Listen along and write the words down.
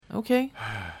Okay.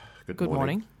 Good Good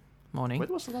morning. morning. When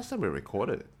was the last time we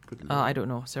recorded? Good Lord. I don't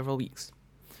know. Several weeks.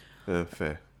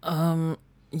 Fair.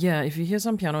 Yeah. If you hear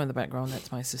some piano in the background,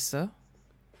 that's my sister,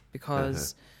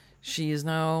 because she is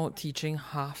now teaching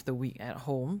half the week at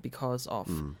home because of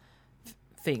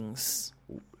things.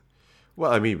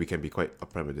 Well, I mean, we can be quite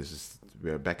upfront with this.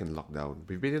 We're back in lockdown.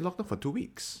 We've been in lockdown for 2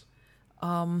 weeks.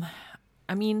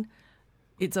 I mean,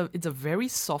 it's a very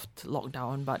soft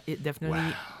lockdown, but it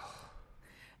definitely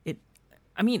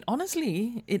I mean,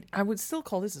 honestly, I would still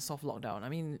call this a soft lockdown. I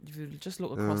mean, if you just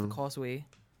look across the causeway.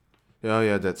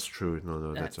 Yeah, that's true.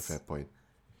 No, that's a fair point.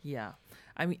 Yeah.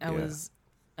 I mean,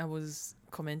 I was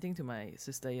commenting to my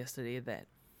sister yesterday that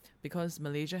because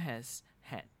Malaysia has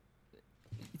had,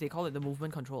 they call it the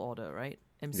Movement Control Order, right?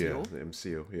 MCO. Yeah, the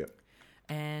MCO, yeah.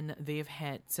 And they've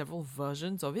had several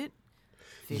versions of it.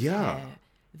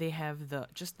 They have the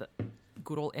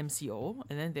good old MCO,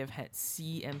 and then they've had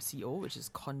CMCO, which is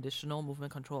Conditional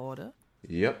Movement Control Order.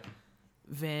 Yep.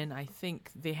 Then I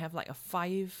think they have like a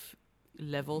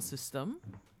 5-level system.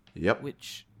 Yep.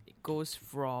 Which goes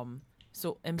from,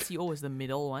 so MCO is the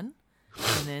middle one,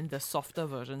 and then the softer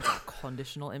versions are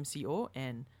Conditional MCO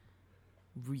and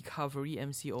Recovery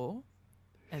MCO,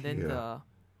 and then the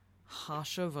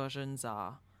harsher versions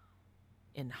are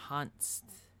Enhanced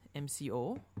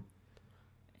MCO,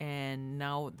 and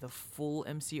now the full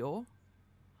MCO.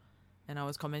 And I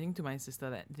was commenting to my sister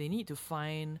that they need to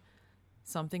find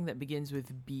something that begins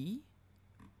with B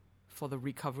for the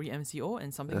recovery MCO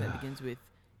and something that begins with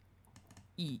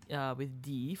with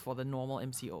D for the normal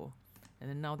MCO. And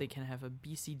then now they can have a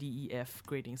B, C, D, E, F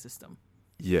grading system.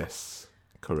 Yes,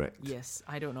 correct. Yes,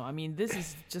 I don't know. I mean, this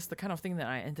is just the kind of thing that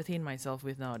I entertain myself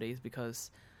with nowadays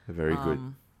because Very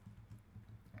good.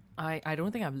 I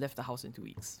don't think I've left the house in 2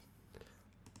 weeks.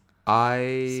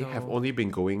 I have only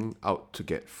been going out to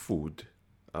get food,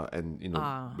 and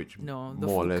which no, the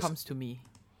more food or less comes to me.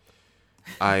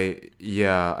 I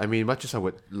mean, much as I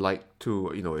would like to,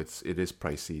 it is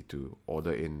pricey to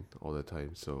order in all the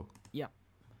time. So Yeah.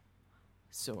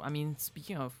 So I mean,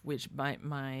 speaking of which, my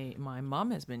mom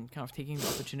has been kind of taking the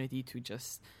opportunity to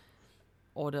just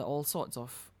order all sorts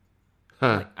of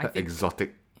I think,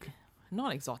 exotic.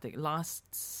 Not exotic. Last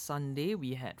Sunday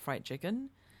we had fried chicken,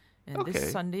 and Okay.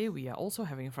 this Sunday we are also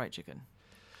having fried chicken.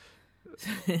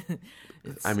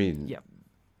 I mean, yeah.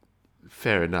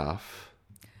 fair enough.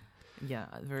 Yeah,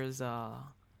 there's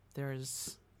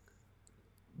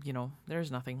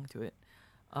nothing to it.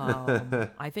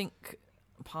 I think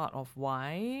part of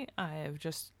why I've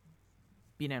just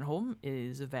been at home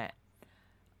is that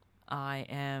I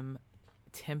am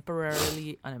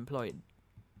temporarily unemployed.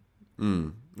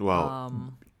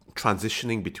 Well,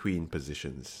 transitioning between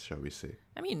positions, shall we say?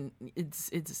 I mean,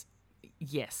 it's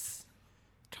yes,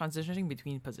 transitioning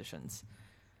between positions.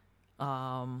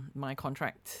 My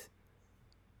contract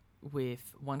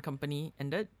with one company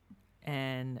ended,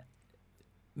 and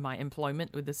my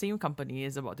employment with the same company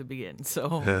is about to begin.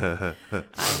 So I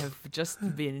have just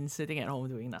been sitting at home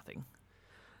doing nothing.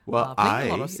 Well,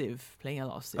 playing a lot of Civ.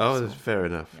 Oh, so, that's fair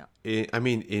enough. Yeah. I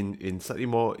mean, in slightly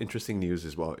more interesting news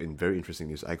as well, in very interesting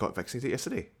news, I got vaccinated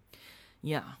yesterday.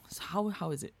 Yeah. So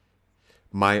how is it?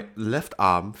 My left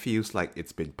arm feels like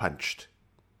it's been punched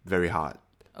very hard.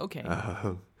 Okay.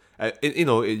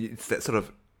 It's that sort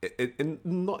of,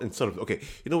 not in sort of, okay,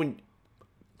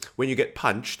 when you get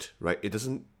punched, right, it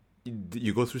doesn't,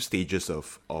 you go through stages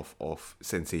of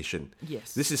sensation.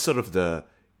 Yes. This is sort of the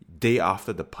day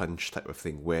after the punch type of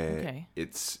thing where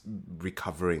it's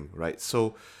recovering, right?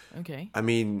 So, Okay. I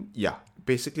mean, yeah,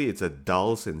 basically it's a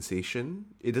dull sensation.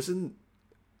 It doesn't,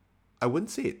 I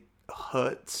wouldn't say it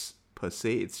hurts per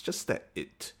se. It's just that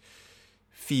it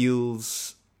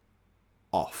feels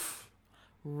off.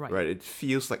 Right. It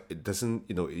feels like it doesn't,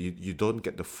 you don't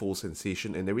get the full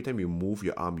sensation, and every time you move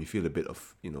your arm, you feel a bit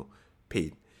of,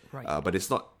 pain. Right. But it's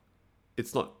not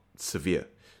severe.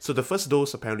 So the first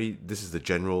dose, apparently, this is the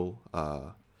general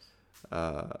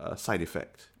side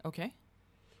effect. Okay.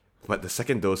 But the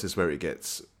second dose is where it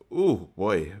gets, ooh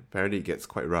boy, apparently it gets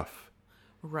quite rough.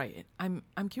 Right.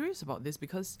 I'm curious about this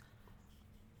because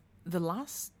the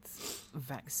last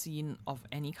vaccine of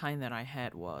any kind that I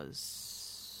had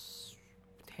was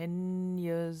 10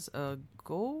 years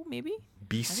ago, maybe?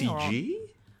 BCG?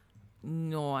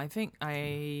 No, I think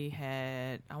I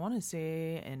had, I want to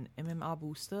say an MMR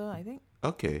booster, I think.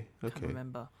 Okay. Can't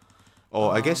remember.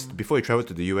 Or I guess before you traveled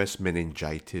to the US,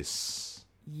 meningitis.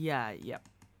 Yeah, yep.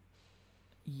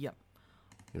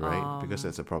 Right? Because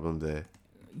that's a problem there.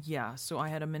 Yeah, so I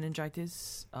had a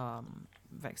meningitis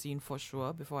vaccine for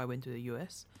sure before I went to the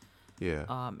US. Yeah.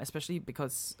 Especially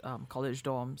because college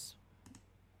dorms,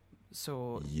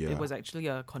 So Yeah. it was actually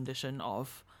a condition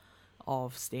of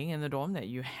staying in the dorm that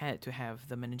you had to have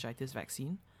the meningitis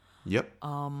vaccine. Yep.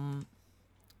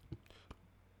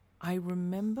 I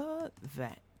remember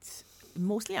that.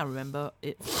 Mostly I remember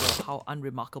it for how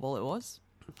unremarkable it was.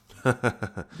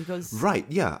 Because Right,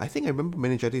 yeah. I think I remember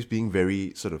meningitis being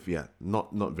very sort of,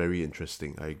 not very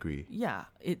interesting. I agree. yeah,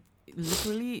 it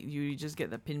literally you just get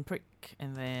the pinprick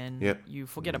and then Yep. you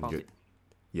forget about Good. it,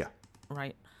 Yeah.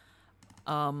 right?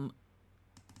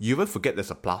 You even forget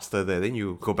there's a plaster there. Then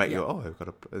you go back, Yeah. I've got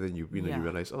a... And then you Yeah. you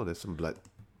realize, there's some blood.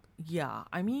 Yeah,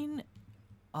 I mean,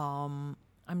 I'm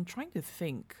trying to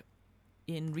think.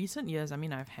 In recent years, I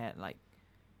mean, I've had like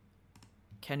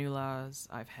cannulas,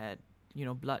 I've had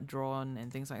blood drawn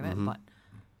and things like that. But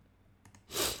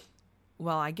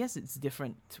well, I guess it's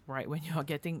different, right? When you're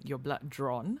getting your blood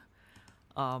drawn,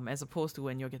 as opposed to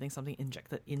when you're getting something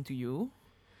injected into you.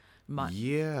 But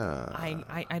Yeah.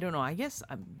 I don't know. I guess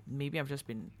maybe I've just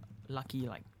been lucky.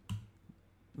 Like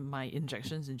my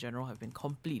injections in general have been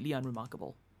completely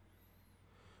unremarkable.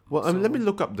 Well, let me So-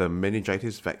 look up the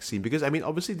meningitis vaccine because, I mean,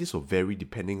 obviously this will vary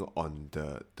depending on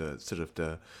the sort of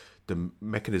the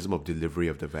mechanism of delivery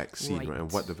of the vaccine, right? And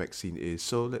Right. what the vaccine is.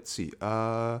 So let's see.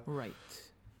 Right.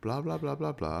 Blah blah blah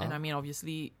blah blah. And I mean,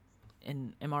 obviously,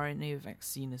 an mRNA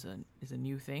vaccine is a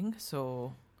new thing.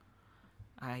 So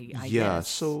I guess.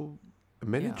 So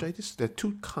meningitis. There are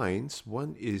two kinds.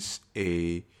 One is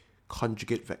a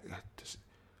conjugate vaccine.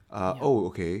 Oh,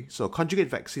 okay. So conjugate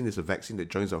vaccine is a vaccine that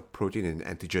joins a protein and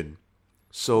an antigen.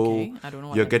 So Okay, I don't know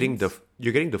what you're that getting means.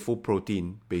 you're getting the full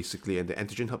protein basically, and the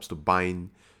antigen helps to bind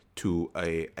to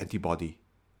a antibody.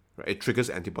 Right? It triggers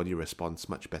antibody response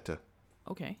much better,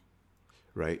 Okay.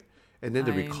 right? And then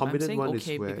the I'm recombinant saying one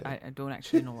okay is where because I don't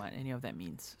actually know what any of that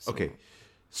means. So, okay.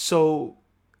 So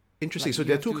interesting. like, so you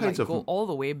there are have two to, kinds like, of go all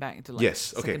the way back to like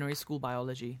Yes, okay. secondary school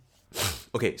biology.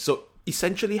 Okay, so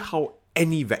essentially how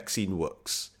any vaccine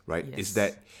works, right, Yes. is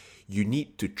that you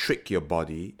need to trick your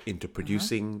body into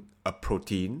producing a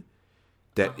protein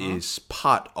that is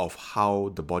part of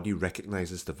how the body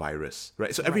recognizes the virus,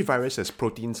 right? So every virus has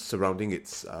proteins surrounding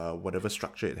its whatever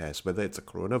structure it has, whether it's a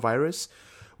coronavirus,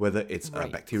 whether it's a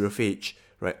Right. bacteriophage,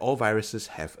 right? All viruses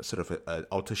have a sort of an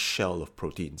outer shell of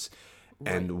proteins.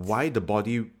 And Right. why the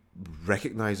body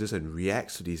recognizes and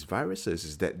reacts to these viruses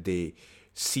is that they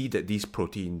see that these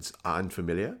proteins are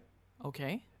unfamiliar,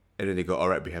 Okay. and then they go, all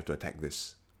right, we have to attack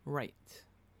this, Right.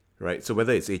 right? So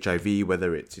whether it's HIV,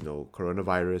 whether it's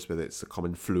coronavirus, whether it's the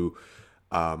common flu,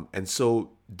 and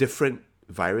so different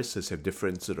viruses have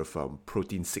different sort of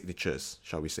protein signatures,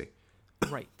 shall we say,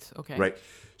 Right. Okay. right?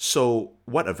 So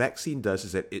what a vaccine does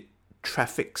is that it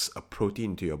traffics a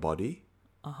protein to your body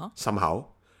somehow,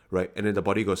 right? And then the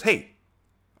body goes, hey,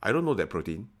 I don't know that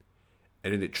protein.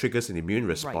 And then it triggers an immune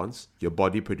response. Your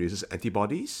body produces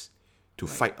antibodies to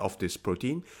fight off this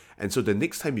protein. And so the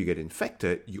next time you get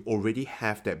infected, you already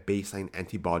have that baseline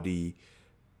antibody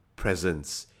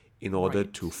presence in order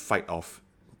Right. to fight off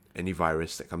any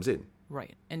virus that comes in.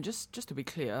 Right. And just to be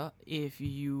clear, if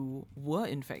you were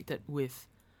infected with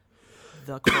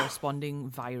the corresponding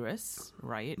virus,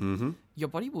 right, your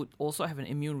body would also have an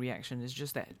immune reaction. It's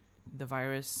just that the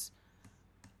virus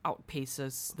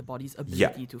outpaces the body's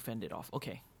ability to fend it off.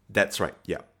 Okay. That's right,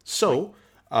 yeah. So,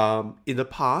 in the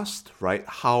past, right,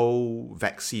 how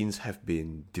vaccines have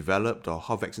been developed or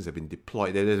how vaccines have been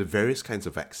deployed, there are various kinds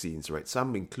of vaccines, right?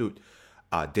 Some include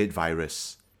dead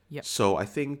virus. Yep. So I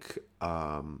think,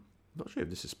 not sure if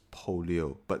this is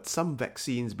polio, but some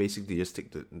vaccines basically just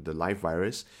take the live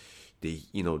virus, they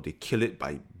kill it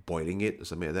by boiling it or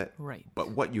something like that. Right.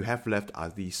 But what you have left are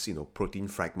these, protein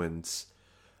fragments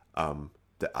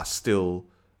that are still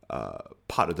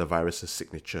part of the virus's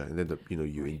signature, and then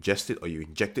you ingest it or you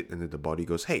inject it, and then the body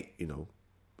goes, hey, I'm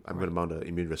going to mount an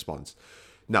immune response.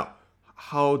 Now,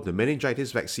 how the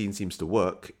meningitis vaccine seems to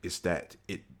work is that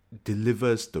it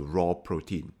delivers the raw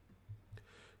protein.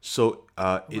 So it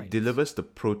Right. delivers the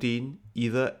protein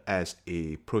either as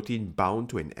a protein bound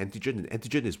to an antigen. An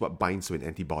antigen is what binds to an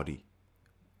antibody.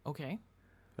 Okay.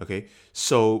 Okay,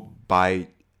 so by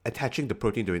attaching the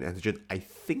protein to an antigen,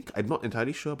 I'm not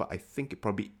entirely sure, but I think it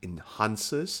probably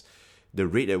enhances the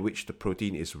rate at which the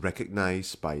protein is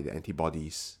recognized by the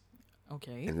antibodies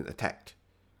Okay. and then attacked,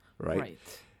 right? Right.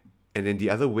 And then the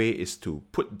other way is to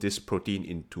put this protein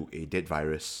into a dead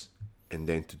virus and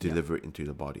then to deliver it into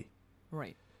the body,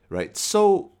 Right. right?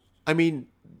 So, I mean,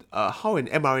 how an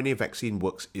mRNA vaccine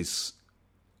works is,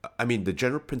 the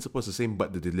general principle is the same,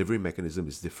 but the delivery mechanism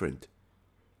is different.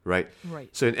 Right?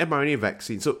 Right. So an mRNA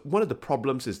vaccine, so one of the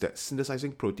problems is that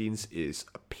synthesizing proteins is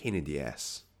a pain in the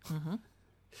ass.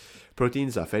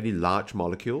 Proteins are fairly large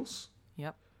molecules,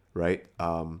 Yep. right?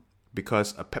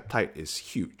 because a peptide is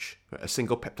huge. Right? A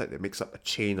single peptide that makes up a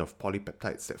chain of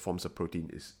polypeptides that forms a protein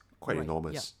is quite Right,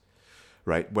 enormous. yeah.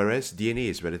 Right? Whereas DNA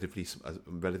is a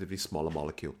relatively smaller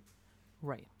molecule.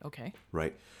 Right. Okay.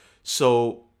 Right?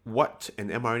 So what an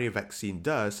mRNA vaccine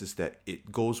does is that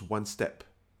it goes one step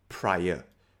prior,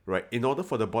 right? In order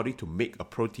for the body to make a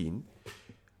protein,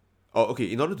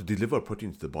 in order to deliver a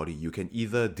protein to the body, you can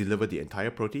either deliver the entire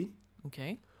protein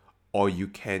Okay. or you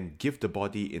can give the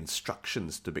body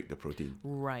instructions to make the protein.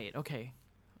 Right. Okay.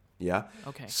 Yeah?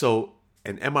 Okay. So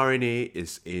an mRNA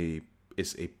is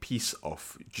a piece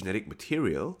of genetic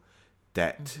material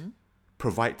that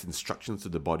provides instructions to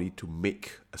the body to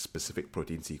make a specific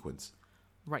protein sequence.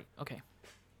 Right. Okay.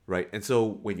 Right? And so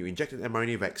when you inject an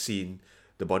mRNA vaccine,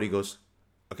 the body goes,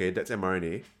 okay, that's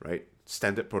mRNA, right?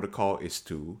 Standard protocol is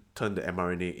to turn the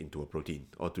mRNA into a protein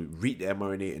or to read the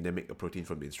mRNA and then make a protein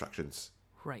from the instructions.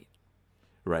 Right.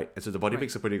 Right? And so the body Right.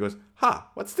 makes a protein and goes,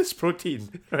 what's this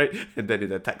protein? Right? And then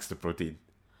it attacks the protein.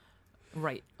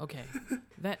 Right. Okay.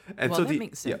 That And well, so that the-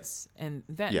 makes yeah. sense, and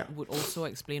that Yeah. would also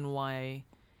explain why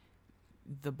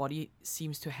the body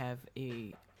seems to have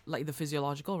the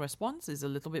physiological response is a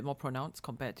little bit more pronounced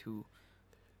compared to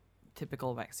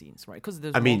typical vaccines, right? Because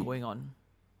there's mean, more going on.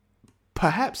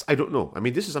 Perhaps, I don't know. I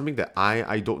mean, this is something that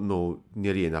I don't know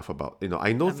nearly enough about.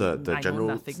 I know the I general...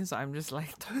 know nothing, so I'm just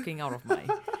like talking out of my.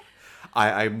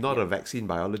 I'm not a vaccine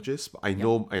biologist, but I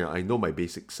know my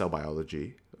basic cell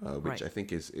biology, which Right. I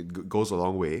think goes a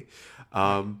long way.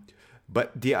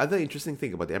 But the other interesting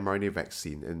thing about the mRNA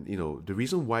vaccine, and the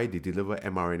reason why they deliver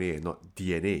mRNA and not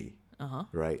DNA,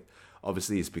 right?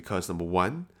 Obviously, is because number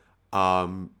one,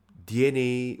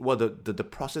 DNA. Well, the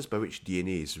process by which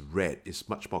DNA is read is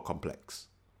much more complex,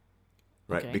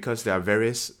 right? Okay. Because there are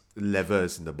various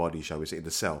levers in the body, shall we say, in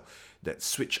the cell that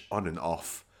switch on and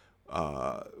off.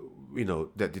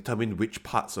 That determine which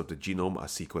parts of the genome are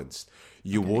sequenced.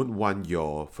 You won't want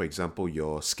for example,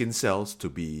 your skin cells to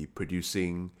be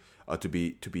producing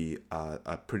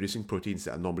producing proteins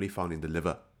that are normally found in the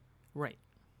liver. Right.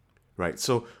 Right.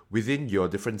 So within your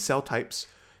different cell types,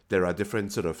 there are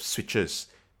different sort of switches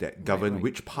that govern right.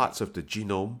 which parts of the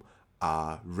genome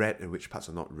are read and which parts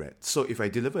are not read. So if I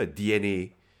deliver a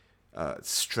DNA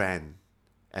strand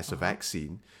as a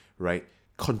vaccine, right,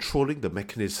 controlling the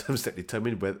mechanisms that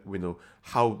determine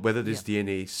whether this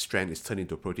DNA strand is turned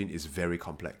into a protein is very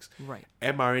complex. Right.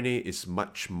 mRNA is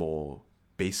much more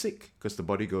basic because the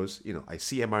body goes, I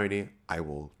see mRNA, I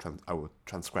will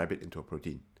transcribe it into a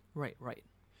protein. Right. Right.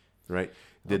 Right.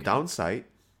 The downside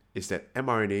is that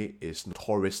mRNA is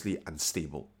notoriously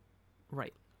unstable.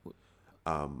 Right.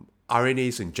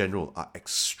 RNAs in general are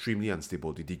extremely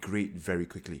unstable. They degrade very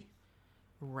quickly.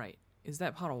 Right. Is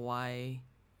that part of why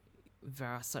there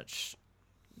are such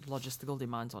logistical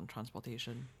demands on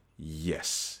transportation?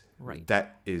 Yes. Right.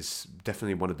 That is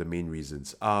definitely one of the main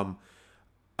reasons. I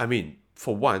mean,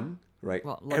 for one, right,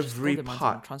 Well, logistical every demands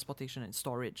part on transportation and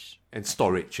storage. and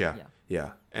storage, Yeah.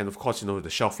 yeah, and of course, the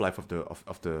shelf life of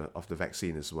the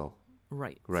vaccine as well,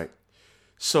 Right. right?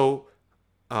 So,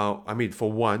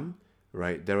 for one,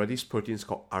 right, there are these proteins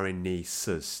called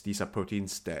RNases. These are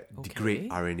proteins that degrade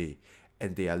RNA,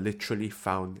 and they are literally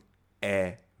found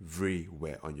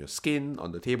everywhere on your skin,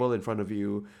 on the table in front of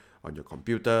you, on your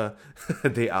computer.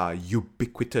 They are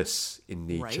ubiquitous in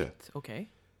nature. Right. Okay.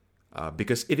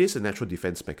 Because it is a natural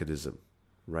defense mechanism,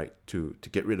 right, to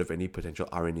get rid of any potential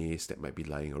RNAs that might be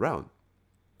lying around.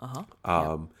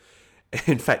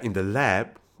 In fact, in the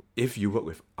lab, if you work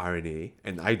with RNA,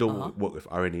 and I don't work with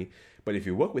RNA, but if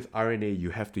you work with RNA, you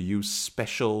have to use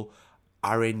special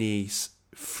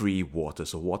RNase-free water,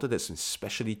 so water that's been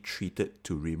specially treated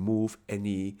to remove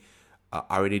any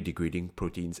RNA-degrading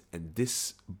proteins, and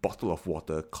this bottle of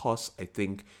water costs, I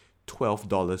think,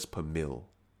 $12 per mil.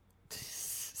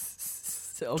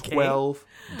 Okay.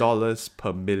 $12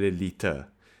 per milliliter,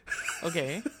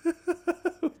 Okay.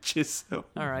 which is All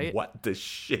right. what the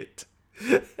shit.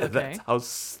 Okay. That's how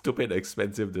stupid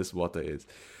expensive this water is.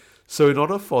 So in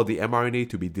order for the mRNA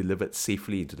to be delivered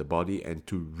safely into the body and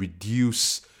to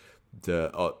reduce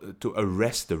to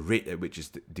arrest the rate at which it's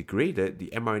degraded, the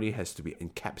mRNA has to be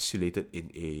encapsulated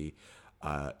in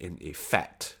a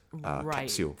fat Right.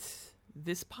 capsule.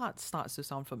 This part starts to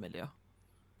sound familiar.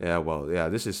 Yeah, well, yeah,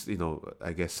 this is,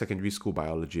 I guess secondary school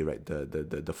biology, right?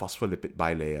 The phospholipid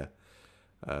bilayer.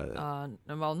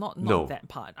 Well, not No. that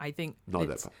part. I think Not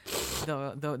that it's-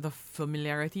 part. the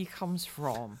familiarity comes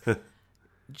from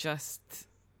just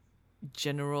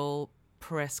general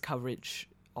press coverage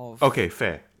of Okay,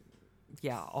 fair.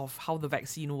 of how the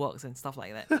vaccine works and stuff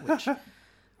like that, which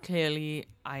clearly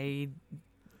I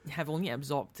have only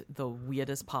absorbed the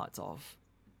weirdest parts of.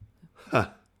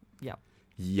 Yeah.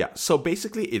 Yeah. So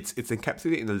basically, it's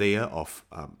encapsulated in a layer of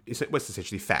it's what's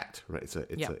essentially fat, right? It's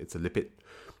a lipid,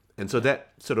 and so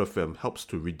that sort of helps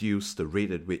to reduce the rate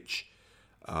at which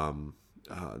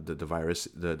the virus,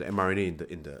 the mRNA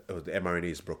the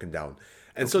mRNA is broken down,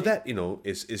 and so that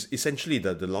is essentially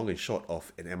the long and short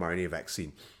of an mRNA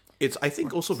vaccine. It's I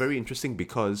think also very interesting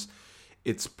because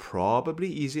it's probably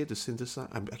easier to synthesize.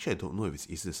 I don't know if it's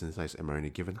easier to synthesize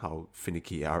mRNA given how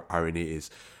finicky RNA is,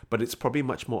 but it's probably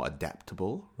much more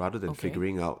adaptable rather than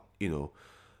figuring out,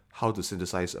 how to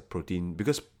synthesize a protein.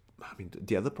 Because, I mean,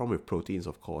 the other problem with proteins,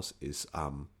 of course, is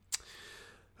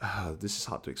this is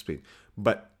hard to explain.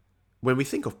 But when we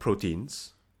think of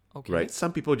proteins, right,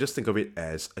 some people just think of it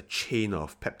as a chain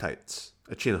of peptides,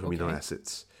 a chain of amino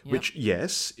acids, which,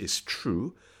 yes, is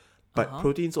true, but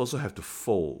proteins also have to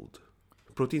fold.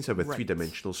 Proteins have a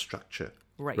three-dimensional structure.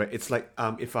 Right. It's like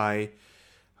if I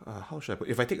how should I put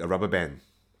it? If I take a rubber band,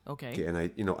 and I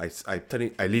turn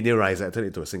it, I linearize it, I turn it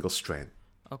into a single strand.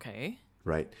 Okay.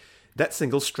 Right. That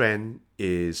single strand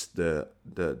is the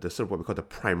sort of what we call the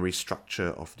primary structure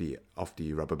of the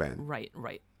rubber band. Right.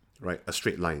 A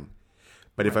straight line.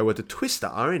 But if I were to twist the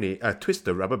RNA, twist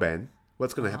the rubber band,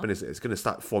 what's going to happen is it's going to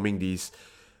start forming these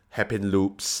hairpin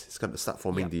loops. It's going to start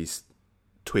forming these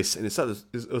twists, and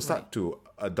it'll start to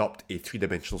adopt a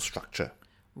three-dimensional structure.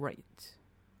 Right.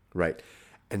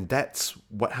 And that's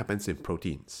what happens in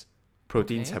proteins.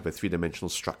 Proteins have a three-dimensional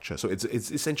structure. So it's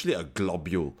essentially a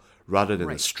globule rather than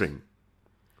a string.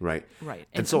 Right.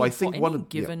 And so I think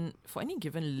for any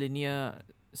given linear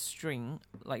string,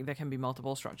 like there can be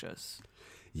multiple structures.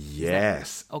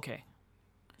 Yes.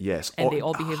 Yes. And they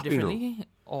all behave differently?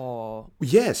 Or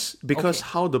yes, because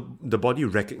how the body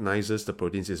recognizes the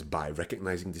proteins is by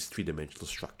recognizing this three-dimensional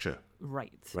structure.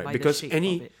 Right. By because the shape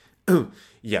any of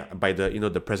it. by the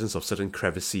the presence of certain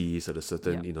crevices or the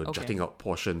certain jutting out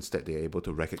portions that they're able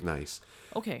to recognize.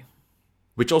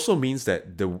 Which also means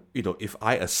that if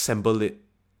I assemble it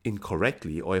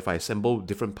incorrectly, or if I assemble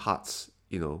different parts,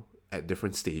 at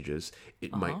different stages,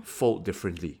 it might fold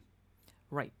differently.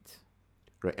 Right.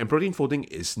 And protein folding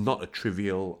is not a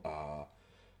trivial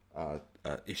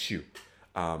issue.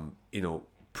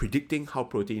 Predicting how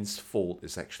proteins fold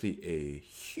is actually a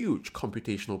huge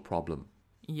computational problem.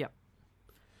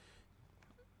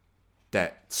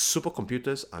 That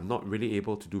supercomputers are not really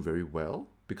able to do very well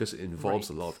because it involves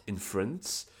a lot of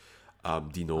inference,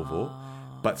 de novo.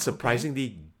 But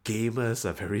surprisingly, gamers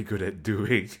are very good at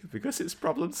doing because it's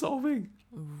problem solving.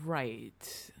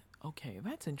 Right. Okay,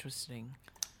 that's interesting.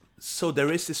 So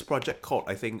there is this project called,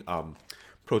 I think,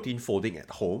 Protein Folding at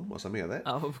Home or something like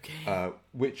that.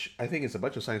 Which I think is a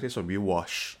bunch of scientists from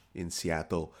UWash in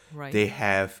Seattle. They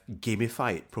have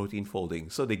gamified protein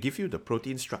folding. So they give you the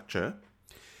protein structure.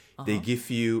 They give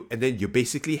you, and then you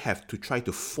basically have to try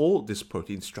to fold this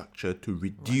protein structure to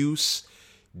reduce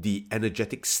the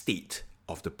energetic state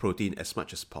of the protein as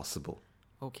much as possible.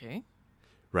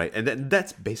 Right, and then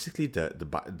that's basically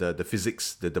the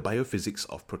physics, the biophysics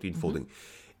of protein folding.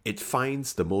 It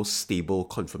finds the most stable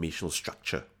conformational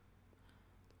structure.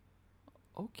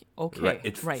 Right,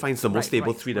 it finds the most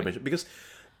stable three-dimensional because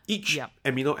each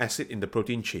amino acid in the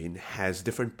protein chain has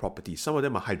different properties. Some of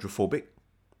them are hydrophobic,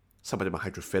 some of them are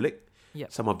hydrophilic,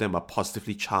 some of them are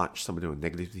positively charged, some of them are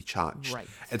negatively charged.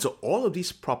 And so all of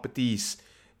these properties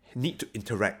need to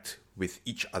interact with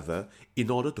each other in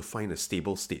order to find a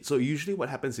stable state. So usually what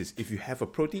happens is if you have a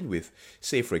protein with,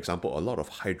 say, for example, a lot of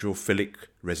hydrophilic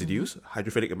residues,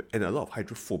 hydrophilic and a lot of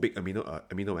hydrophobic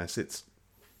amino acids,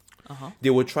 they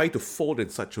will try to fold in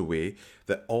such a way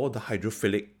that all the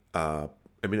hydrophilic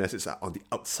amino acids are on the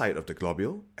outside of the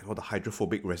globule and all the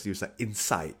hydrophobic residues are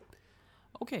inside.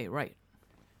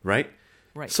 Right?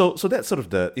 So that's sort of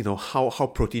the, how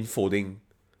protein folding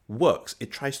works. It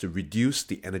tries to reduce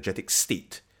the energetic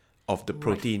state of the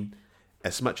protein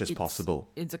as much as possible.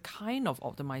 It's a kind of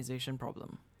optimization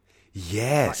problem.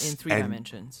 Yes. In three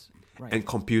dimensions. And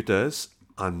computers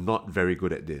are not very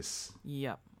good at this.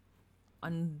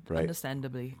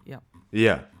 Understandably.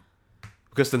 Yeah.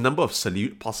 Because the number of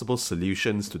possible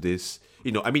solutions to this,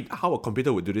 how a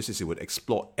computer would do this is it would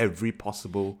explore every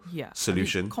possible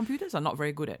solution. Computers are not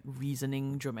very good at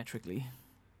reasoning geometrically.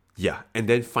 Yeah, and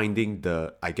then finding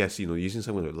using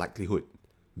some of the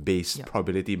likelihood-based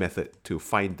probability method to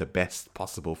find the best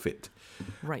possible fit.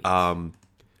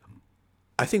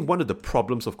 I think one of the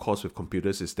problems, of course, with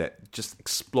computers is that just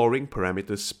exploring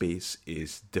parameter space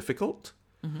is difficult.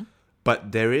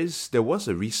 But there was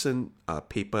a recent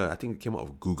paper, I think it came out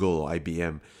of Google or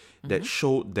IBM, that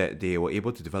showed that they were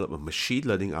able to develop a machine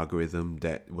learning algorithm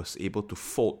that was able to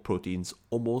fold proteins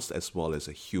almost as well as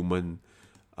a human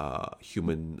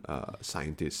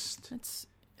scientist.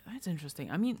 That's interesting.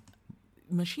 I mean,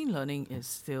 machine learning is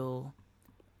still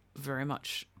very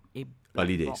much a black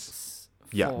Early days. box.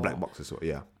 Yeah, black box as well.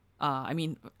 Yeah. I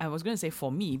mean, I was going to say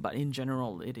for me, but in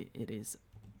general, it's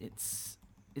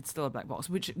still a black box,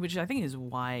 which I think is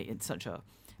why it's such a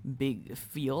big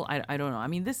field. I don't know. I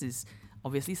mean, this is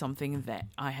obviously something that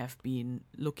I have been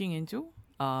looking into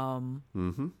from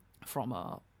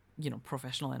a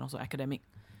professional and also academic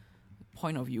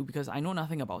point of view, because I know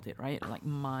nothing about it, right? Like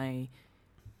my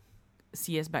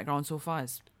CS background so far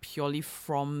is purely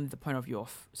from the point of view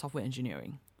of software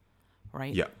engineering,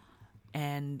 right? Yeah.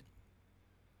 And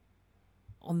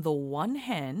on the one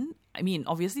hand, I mean,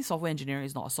 obviously software engineering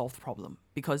is not a solved problem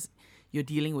because you're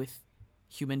dealing with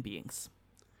human beings.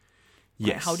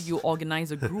 Right? Yes. How do you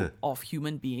organize a group of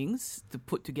human beings to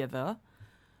put together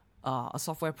a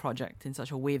software project in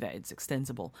such a way that it's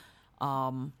extensible?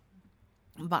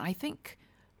 But I think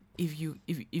if you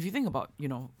think about,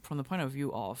 from the point of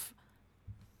view of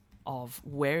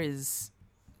where is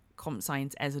comp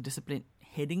science as a discipline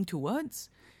heading towards,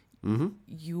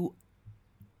 you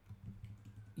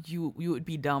would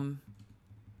be dumb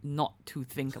not to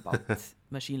think about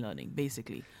machine learning,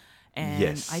 basically. And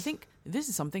Yes. I think this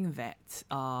is something that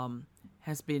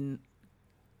has been,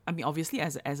 I mean, obviously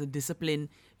as a discipline,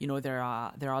 there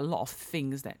are a lot of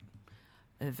things that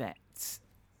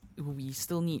we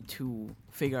still need to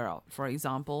figure out. For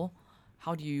example,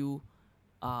 how do you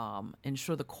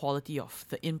ensure the quality of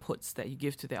the inputs that you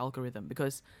give to the algorithm?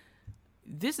 Because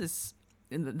this is,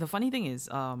 the funny thing is,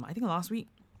 I think last week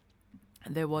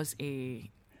there was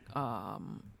a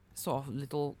sort of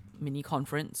little mini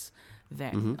conference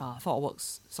that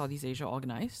ThoughtWorks Southeast Asia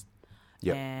organized.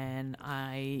 Yep. And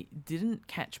I didn't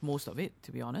catch most of it,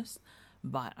 to be honest,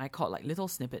 but I caught like little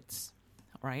snippets,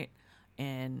 right?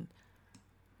 And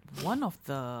one of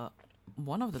the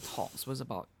talks was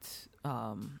about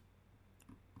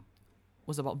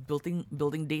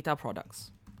building data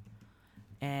products,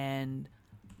 and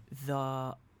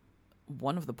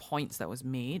one of the points that was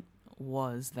made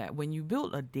was that when you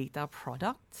build a data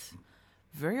product,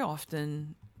 very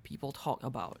often people talk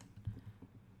about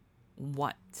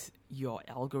what your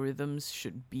algorithms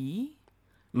should be,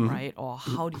 right? Or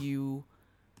how do you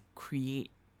create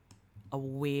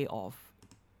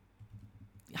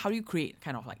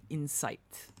kind of like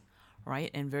insight, right?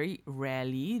 And very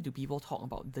rarely do people talk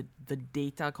about the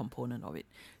data component of it.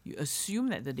 You assume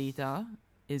that the data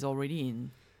is already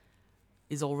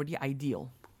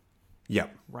ideal, Yeah.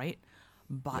 right?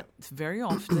 But very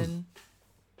often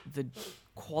the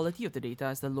quality of the data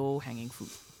is the low-hanging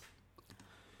fruit.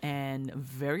 And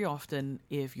very often,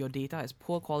 if your data is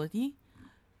poor quality,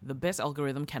 the best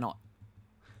algorithm cannot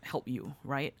help you,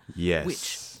 right? Yes.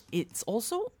 Which it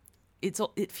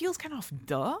feels kind of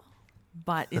duh,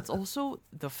 but it's also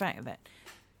the fact that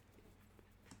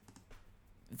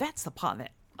that's the part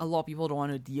that a lot of people don't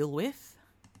want to deal with,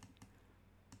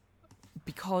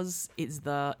 because it's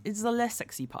the less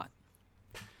sexy part,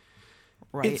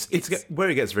 right? It's where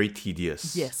it gets very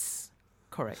tedious. Yes,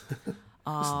 correct.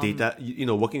 'Cause data,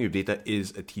 working with data is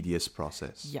a tedious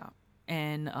process. Yeah,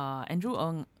 and Andrew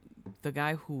Ng, the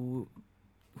guy who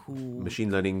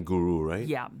Machine learning guru, right?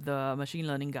 yeah, the machine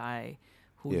learning guy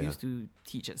who Yeah. used to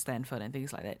teach at Stanford and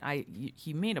things like that.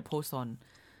 He made a post on,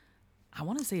 I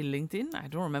want to say LinkedIn. I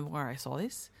don't remember where I saw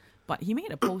this, but he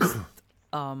made a post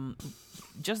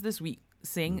just this week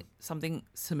saying something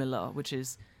similar, which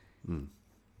is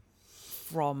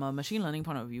from a machine learning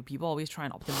point of view, people always try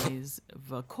and optimize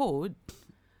the code,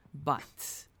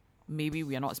 but maybe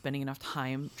we are not spending enough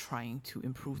time trying to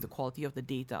improve the quality of the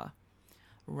data,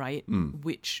 right?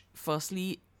 Which,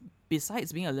 firstly,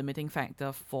 besides being a limiting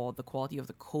factor for the quality of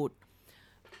the code,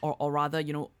 or rather,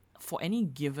 for any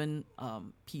given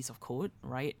piece of code,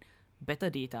 right? Better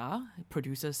data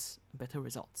produces better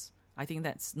results. I think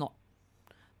that's not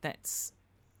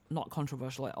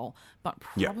controversial at all. But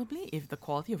probably if the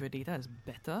quality of your data is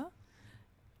better,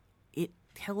 it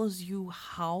tells you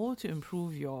how to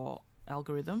improve your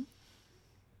algorithm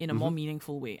in a more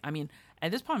meaningful way. I mean,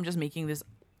 at this point, I'm just making this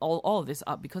all of this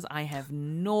up because I have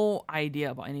no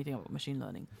idea about anything about machine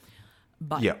learning.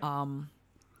 But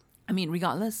I mean,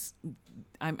 regardless,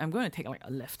 I'm going to take like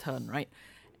a left turn, right,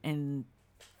 and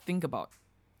think about,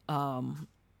 well,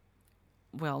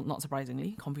 not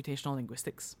surprisingly, computational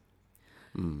linguistics.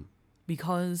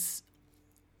 Because,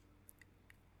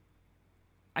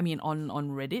 I mean, on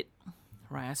Reddit,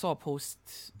 right, I saw a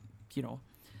post,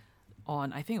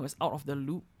 on, I think it was Out of the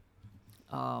Loop,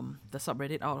 the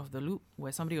subreddit Out of the Loop,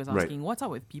 where somebody was asking, what's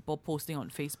up with people posting on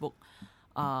Facebook,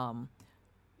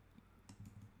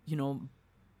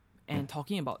 and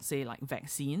talking about, say, like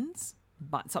vaccines,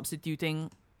 but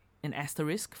substituting an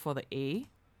asterisk for the A,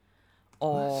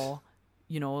 or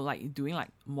like doing like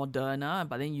Moderna,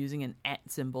 but then using an @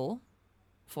 symbol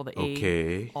for the A,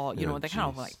 Okay. or that kind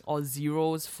of jeez. like, or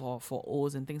zeros for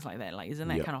O's and things like that. Like, isn't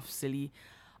that Yep. kind of silly?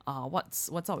 What's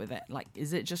up with that? Like,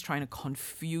 is it just trying to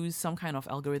confuse some kind of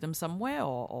algorithm somewhere,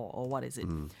 or what is it?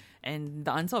 And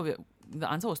the answer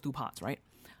was two parts, right?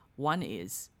 One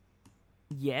is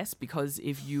yes, because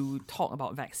if you talk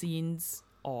about vaccines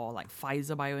or like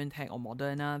Pfizer, BioNTech, or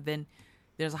Moderna, then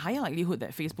there's a higher likelihood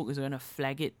that Facebook is going to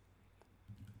flag it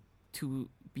to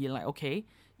be like, okay,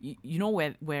 you know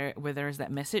where there's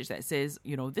that message that says,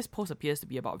 this post appears to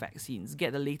be about vaccines.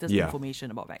 Get the latest Yeah. information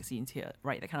about vaccines here,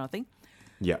 right? That kind of thing.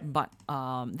 Yeah. But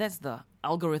that's the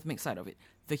algorithmic side of it.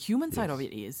 The human side Yes. of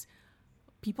it is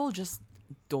people just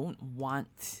don't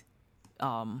want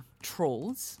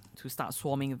trolls to start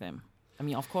swarming them. I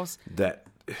mean, of course, That.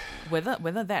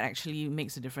 whether that actually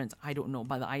makes a difference, I don't know.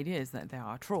 But the idea is that there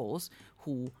are trolls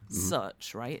who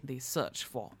search, right? They search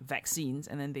for vaccines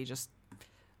and then they just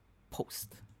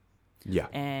post. Yeah.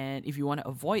 And if you want to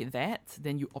avoid that,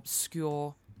 then you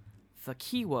obscure the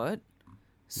keyword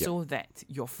so that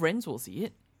your friends will see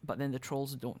it, but then the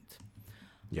trolls don't.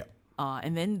 Yeah.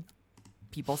 And then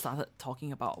people started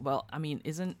talking about, well, I mean,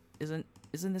 isn't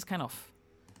this kind of...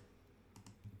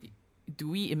 Do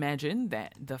we imagine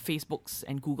that the Facebooks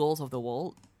and Googles of the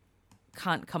world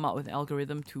can't come up with an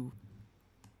algorithm to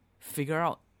figure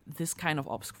out this kind of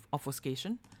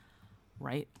obfuscation,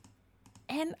 right?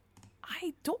 And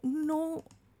I don't know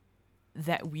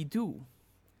that we do.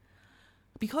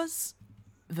 Because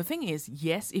the thing is,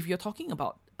 yes, if you're talking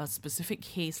about a specific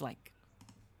case like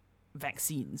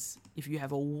vaccines, if you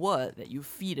have a word that you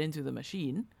feed into the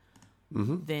machine,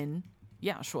 then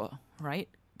yeah, sure, right?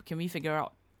 Can we figure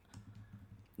out...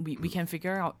 We can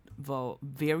figure out the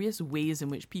various ways in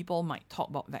which people might talk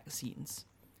about vaccines,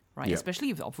 right? Yeah. Especially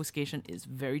if the obfuscation is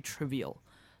very trivial,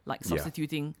 like Yeah.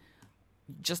 substituting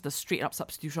just the straight up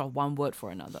substitution of one word for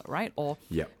another, right? Or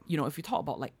Yeah. if you talk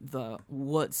about like the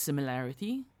word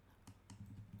similarity,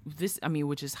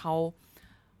 which is how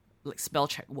like spell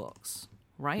check works,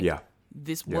 right? Yeah.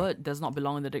 This Yeah. word does not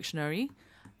belong in the dictionary,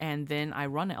 and then I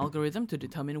run an algorithm to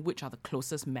determine which are the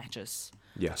closest matches.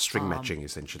 Yeah. String matching,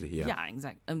 essentially. Yeah. Yeah,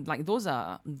 exactly. And like those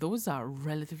are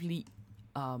relatively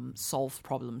solved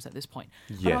problems at this point.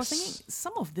 But I was thinking Yes.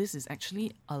 some of this is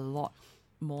actually a lot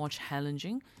more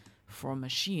challenging for a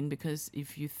machine, because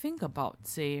if you think about,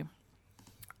 say,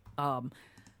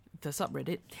 the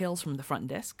subreddit Tales from the Front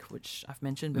Desk, which I've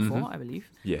mentioned before, I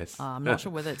believe. Yes. I'm not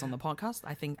sure whether it's on the podcast.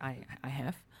 I think I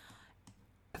have.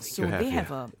 So you have, they yeah.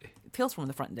 have a Tales from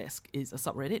the Front Desk is a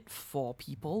subreddit for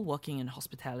people working in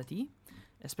hospitality,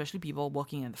 especially people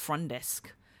working at the front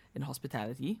desk in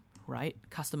hospitality, right?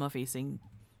 Customer facing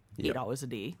 8 Yep. hours a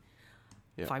day,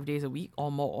 Yep. 5 days a week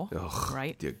or more, Ugh,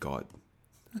 right? Dear God.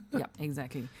 Yeah,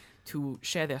 exactly. To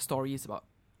share their stories about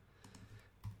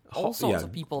all sorts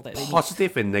of people that they meet.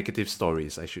 Positive and negative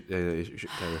stories, I should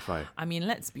clarify. I mean,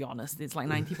 let's be honest, it's like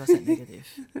 90% negative.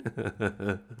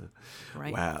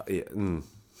 Right? Wow. Yeah.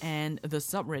 And the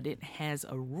subreddit has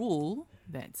a rule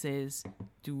that says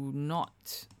do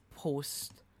not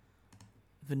post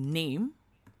the name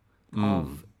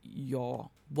of your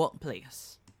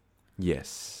workplace.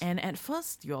 Yes. And at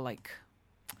first you're like,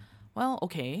 well,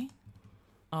 okay.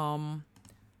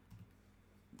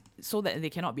 So that they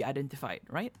cannot be identified,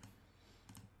 right?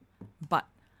 But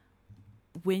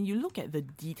when you look at the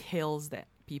details that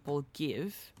people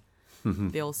give,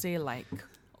 they'll say like,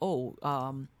 oh,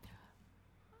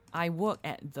 I work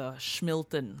at the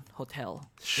Schmilton Hotel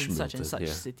in such and Schmilton, such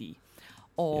yeah. city.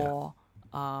 Or,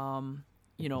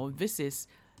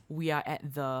 we are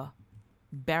at the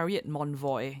Marriott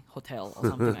Bonvoy Hotel or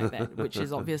something like that, which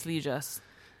is obviously just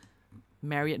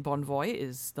Marriott Bonvoy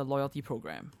is the loyalty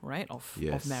program, right, of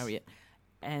Yes. Marriott,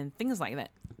 and things like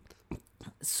that.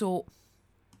 So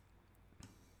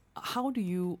how do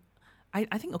you... I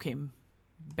think, okay,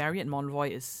 Marriott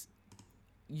Bonvoy is...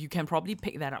 You can probably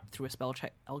pick that up through a spell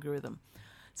check algorithm.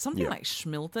 Something Yeah. like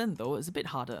Schmilton, though, is a bit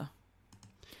harder.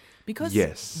 Because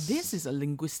Yes. this is a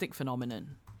linguistic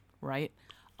phenomenon, right?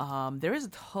 There is a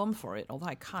term for it, although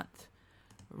I can't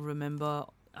remember.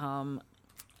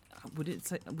 Would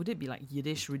it be like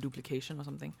Yiddish reduplication or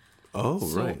something? Oh,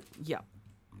 So, right. yeah.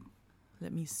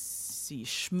 Let me see.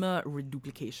 Schmer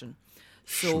reduplication.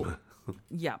 So,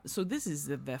 yeah. So this is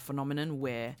the phenomenon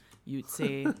where you'd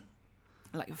say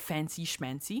like fancy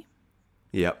schmancy.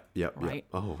 Yep. Right. Yep.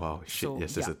 Oh, wow. Shit. So,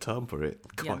 Yes, there's yeah. a term for it.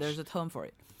 Gosh. Yeah, there's a term for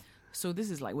it. So this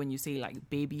is like when you say like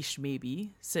baby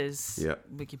schmaybe, says Yeah.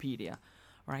 Wikipedia,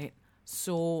 right?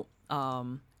 So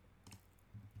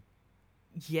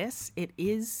yes, it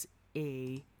is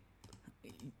a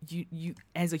you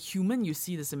as a human, you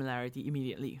see the similarity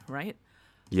immediately, right?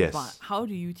 Yes. But how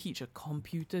do you teach a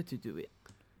computer to do it?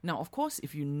 Now, of course,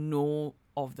 if you know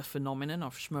of the phenomenon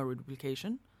of schma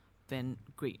reduplication, then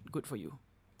great, good for you,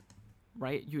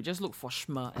 right? You just look for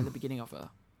schma at the beginning of a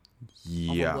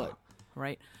Yeah. word,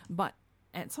 right? But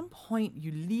at some point,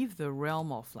 you leave the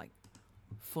realm of like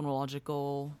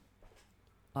phonological,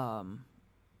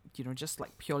 just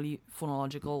like purely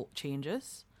phonological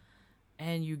changes,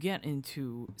 and you get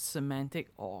into semantic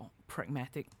or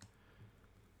pragmatic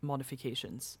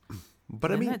modifications. But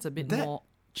Then I mean, that's a bit more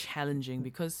challenging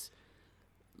because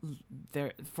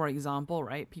there, for example,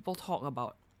 right? People talk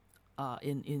about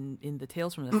in the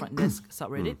Tales from the Front Desk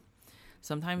subreddit.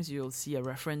 Sometimes you'll see a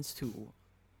reference to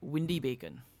Windy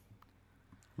Bacon,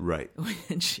 right.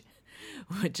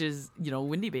 which is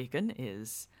Windy Bacon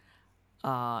is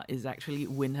actually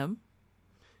Wyndham,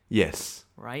 Yes.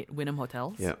 right? Wyndham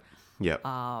Hotels. Yeah. Yeah.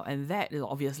 And that is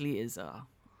obviously is a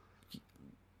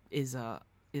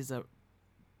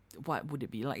what would it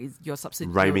be like? Is your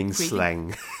substitute Rhyming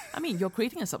slang. I mean, you're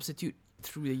creating a substitute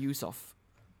through the use of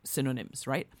synonyms,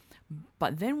 right?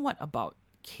 But then what about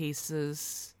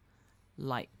cases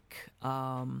like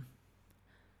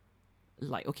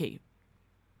okay,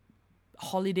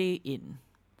 Holiday Inn.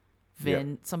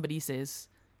 Then somebody says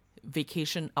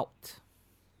vacation out,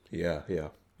 Yeah. Yeah.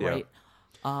 right?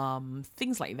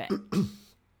 Things like that.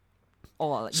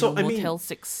 Or like, So, I mean, Motel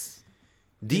 6.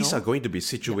 These are going to be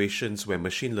situations where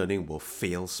machine learning will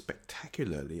fail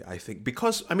spectacularly, I think,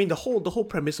 because I mean the whole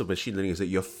premise of machine learning is that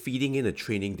you're feeding in a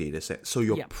training data set, so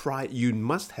you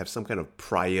must have some kind of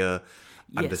prior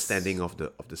understanding of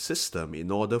the system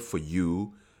in order for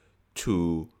you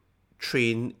to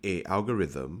train a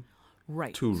algorithm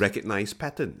Right. to recognize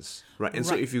patterns, right? And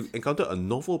so Right. if you encounter a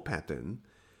novel pattern,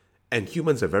 and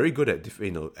humans are very good at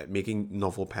at making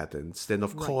novel patterns, then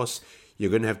of course you're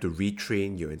going to have to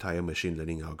retrain your entire machine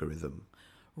learning algorithm.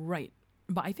 Right.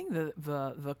 But I think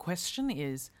the question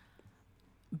is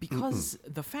because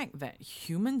the fact that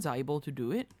humans are able to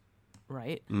do it,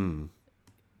 right?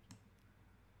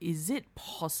 Is it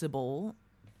possible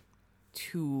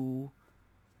to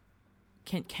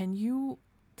can you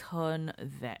turn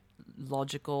that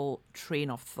logical train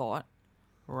of thought,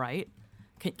 right?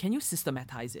 Can you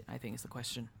systematize it? I think is the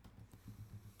question.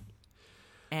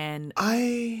 And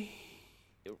right,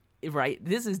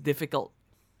 this is difficult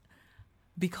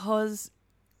because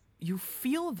you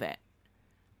feel that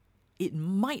it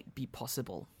might be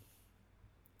possible,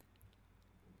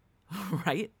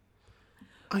 right?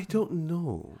 I don't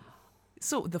know.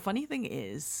 So the funny thing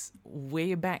is,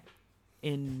 way back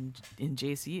in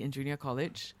JC, in junior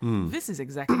college, this is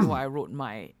exactly what I wrote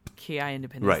my KI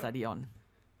independent study on.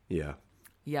 Yeah.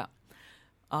 Yeah.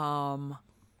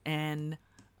 And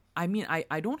I mean,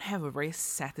 I don't have a very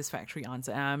satisfactory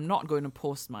answer, and I'm not going to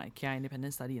post my KI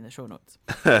independent study in the show notes.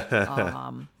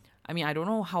 I mean, I don't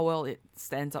know how well it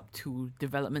stands up to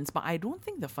developments, but I don't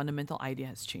think the fundamental idea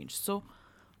has changed. So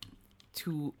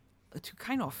to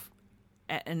kind of,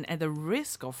 at the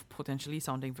risk of potentially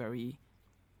sounding very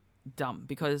dumb,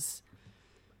 because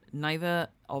neither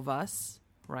of us,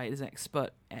 right, is an expert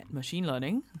at machine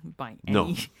learning by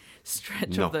any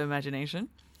stretch of the imagination,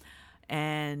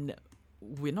 and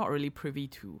we're not really privy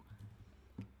to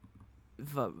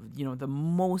the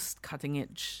most cutting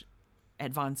edge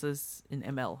advances in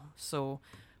ML. So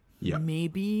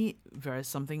maybe there is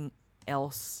something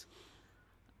else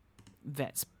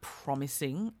that's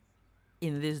promising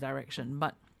in this direction,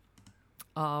 but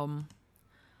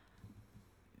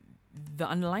the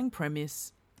underlying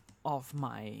premise of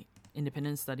my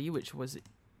independent study, which was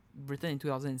written in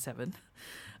 2007,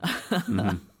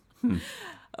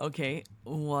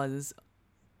 was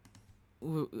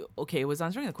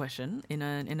answering the question in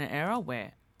an era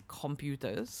where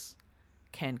computers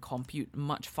can compute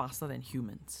much faster than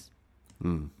humans.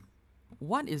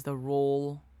 What is the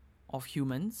role of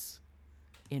humans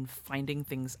in finding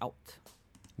things out?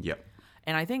 Yep.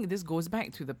 And I think this goes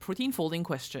back to the protein folding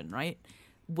question, right?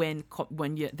 When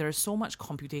there's so much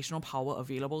computational power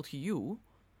available to you,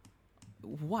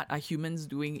 what are humans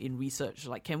doing in research?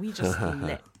 Like, can we just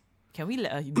let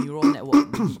a neural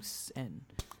network loose and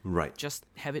just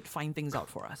have it find things out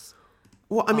for us?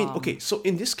 Well, I mean, okay, so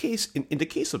in this case, in the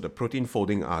case of the protein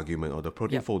folding argument or the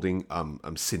protein folding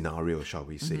scenario, shall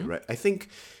we say, right? I think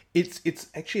it's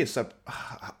actually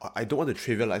I don't want to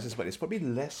trivialize this, but it's probably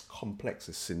less complex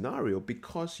a scenario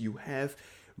because you have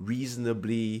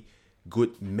reasonably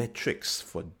good metrics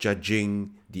for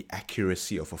judging the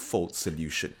accuracy of a fold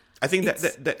solution. I think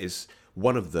that is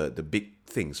one of the big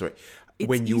things, right?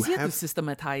 It's easier to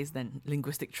systematize than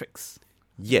linguistic tricks.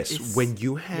 Yes, Is- when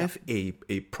you have a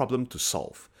problem to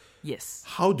solve, Yes.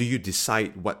 how do you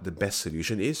decide what the best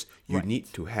solution is? You Right.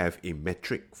 need to have a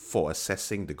metric for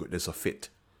assessing the goodness of fit,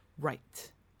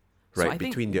 Right. So right? I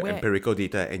think Between your where- empirical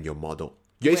data and your model.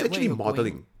 You're where essentially you're going-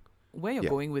 modeling. Where you're Yeah.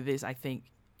 going with this, I think,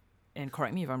 and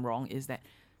correct me if I'm wrong, is that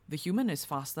the human is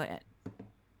faster at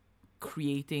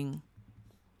creating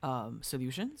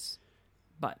solutions,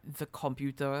 but the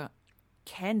computer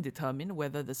can determine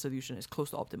whether the solution is close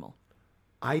to optimal.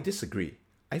 I disagree.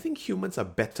 I think humans are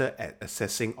better at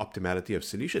assessing optimality of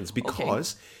solutions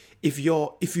because if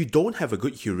you don't have a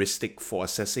good heuristic for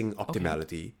assessing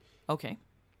optimality, Okay.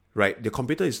 right, the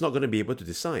computer is not going to be able to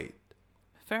decide.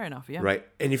 Fair enough, yeah. Right,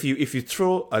 and if you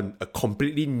throw a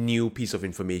completely new piece of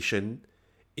information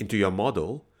into your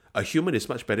model, a human is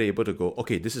much better able to go,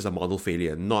 okay, this is a model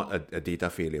failure, not a data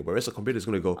failure. Whereas a computer is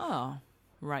going to go, Oh,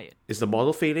 right. is the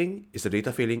model failing? Is the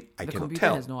data failing? I The cannot computer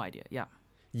tell. has no idea, yeah.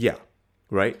 Yeah,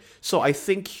 right. So I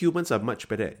think humans are much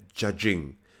better at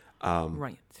judging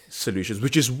Right. solutions,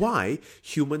 which is why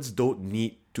humans don't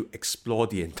need to explore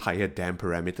the entire damn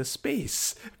parameter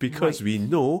space because Right. we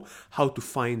know how to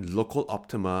find local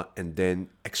optima and then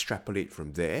extrapolate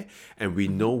from there, and we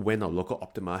know when our local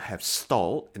optima have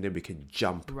stalled, and then we can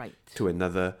jump Right. to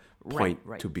another point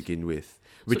right. to begin with,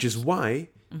 which is why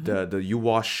the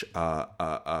UWash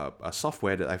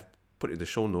software that I've put in the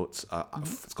show notes,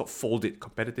 it's called Foldit,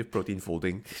 competitive protein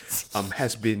folding,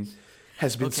 has been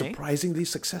Okay. surprisingly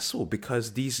successful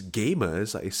because these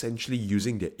gamers are essentially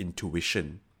using their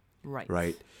intuition, Right.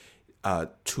 right,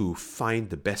 to find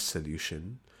the best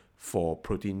solution for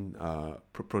protein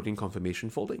conformation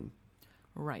folding.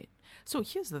 Right. So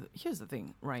here's the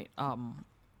thing, right?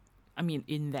 I mean,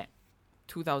 in that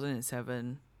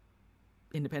 2007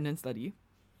 independent study,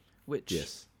 which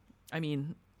Yes. I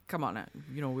mean, come on,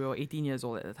 we were 18 years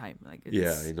old at the time. Like,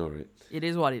 Yeah, I know, right? it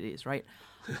is what it is, right?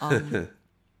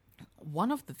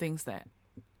 One of the things that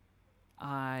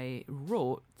I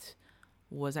wrote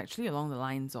was actually along the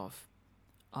lines of,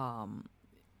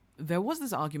 there was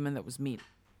this argument that was made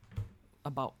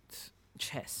about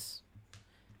chess,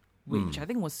 which I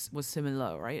think was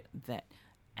similar, right? That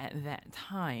at that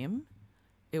time,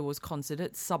 it was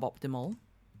considered suboptimal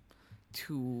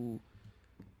to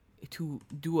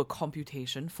do a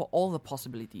computation for all the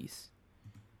possibilities,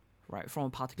 right, from a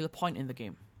particular point in the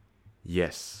game.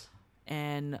 Yes.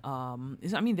 And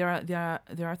there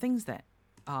are things that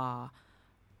are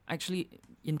actually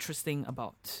interesting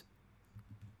about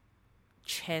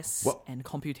chess Well, and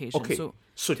computation. Okay.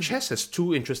 So chess has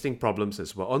two interesting problems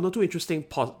as well, or not two interesting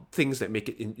things that make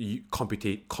it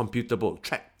computational,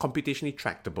 computationally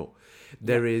tractable.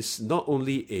 There is not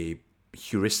only a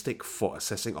heuristic for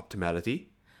assessing optimality,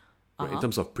 right, in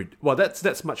terms of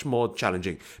that's much more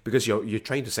challenging because you're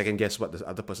trying to second guess what the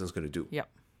other person's going to do. Yep.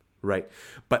 Right,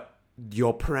 but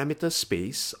your parameter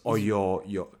space or your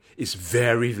is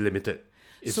very limited.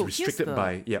 It's So here's restricted the-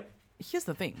 by Here's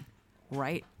the thing,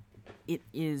 right? It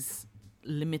is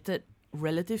limited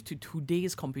relative to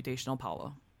today's computational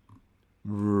power,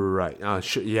 right.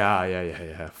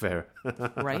 Yeah. Fair.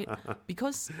 right?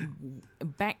 Because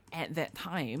back at that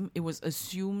time, it was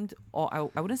assumed, or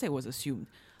I wouldn't say it was assumed.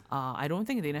 I don't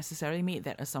think they necessarily made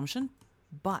that assumption,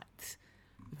 but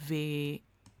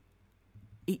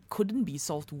it couldn't be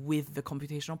solved with the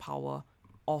computational power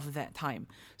of that time.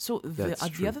 So the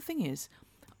true. other thing is,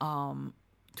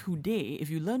 today, if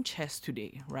you learn chess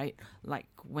today, right? Like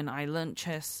when I learned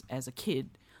chess as a kid,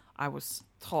 I was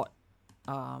taught.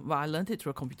 I learned it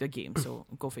through a computer game. So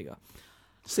go figure.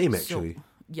 Same actually.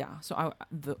 So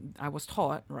I was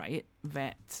taught, right,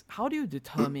 that how do you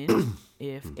determine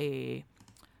if a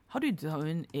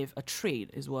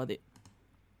trade is worth it,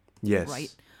 Yes.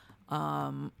 right?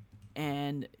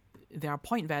 And there are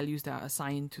point values that are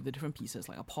assigned to the different pieces.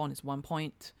 Like a pawn is 1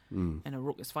 point, and a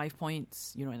rook is 5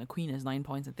 points, and a queen is 9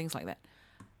 points, and things like that.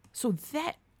 So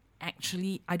that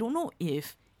actually, I don't know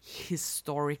if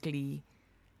historically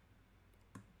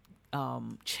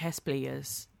chess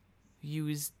players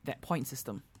use that point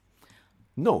system,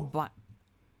 No. but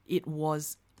it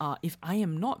was, if I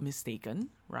am not mistaken,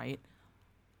 right,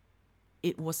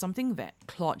 it was something that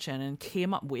Claude Shannon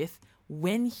came up with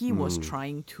when he was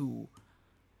trying to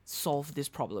solve this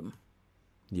problem,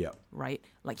 Yeah. right?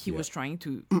 Like he Yeah. was trying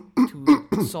to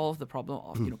solve the problem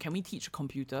of, can we teach a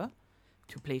computer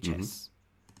to play chess?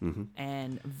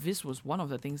 And this was one of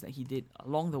the things that he did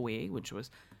along the way, which was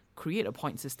create a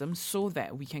point system so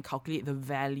that we can calculate the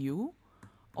value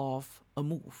of a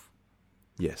move.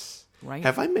 Yes. Right.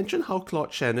 Have I mentioned how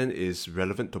Claude Shannon is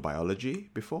relevant to biology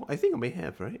before? I think I may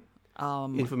have, right?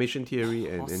 Information theory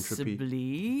and entropy.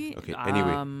 Possibly. Okay,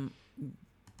 anyway.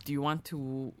 Do you want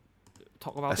to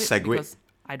talk about A it? segue? Because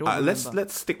I don't remember.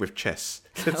 Let's stick with chess.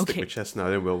 Let's stick Okay. with chess now.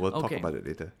 Then we'll talk Okay. about it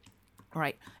later.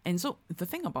 Right. And so the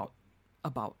thing about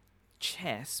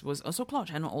chess was also Cloud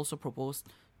Channel also proposed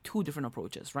two different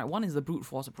approaches, right? One is the brute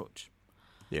force approach,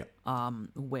 Yeah.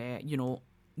 where,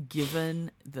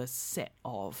 given the set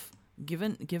of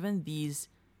given these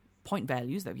point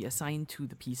values that we assign to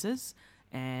the pieces,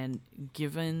 and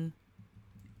given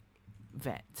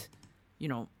that,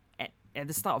 at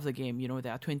the start of the game,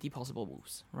 there are 20 possible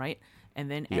moves, right?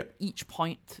 And then Yeah. at each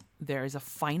point, there is a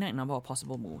finite number of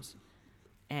possible moves.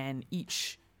 And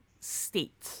each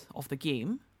state of the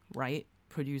game, right,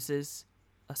 produces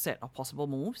a set of possible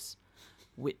moves,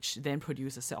 which then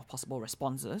produce a set of possible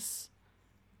responses.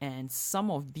 And some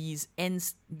of these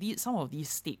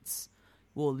states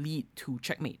will lead to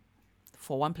checkmate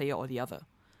for one player or the other.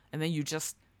 And then you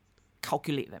just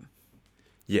calculate them.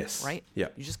 Yes. Right? Yeah.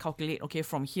 You just calculate, okay,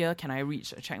 from here can I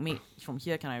reach a checkmate? From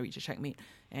here can I reach a checkmate?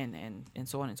 And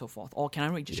so on and so forth. Or can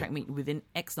I reach a checkmate within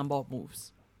X number of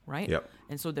moves? Right? Yep.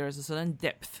 And so there is a certain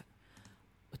depth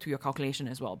to your calculation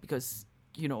as well. Because,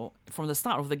 from the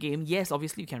start of the game, yes,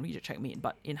 obviously you can reach a checkmate,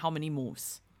 but in how many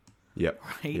moves? Yep.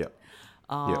 Right? Yep.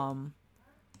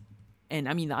 And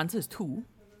I mean, the answer is 2.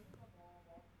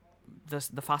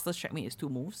 The fastest checkmate is 2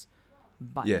 moves.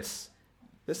 But Yes.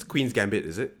 That's Queen's Gambit,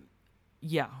 is it?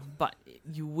 yeah, but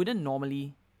you wouldn't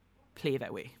normally play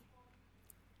that way.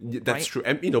 That's Right? true.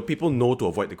 And people know to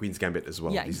avoid the Queen's Gambit as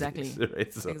well. Yeah, these exactly. days,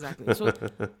 right? So- Exactly.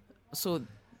 So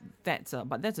that's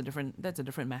a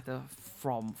different matter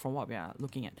from what we are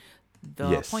looking at. The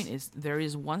Yes. point is there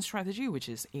is one strategy which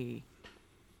is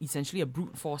essentially a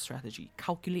brute force strategy.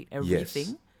 Calculate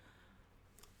everything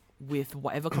with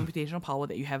whatever computational power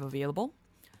that you have available.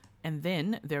 And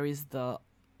then there is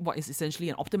what is essentially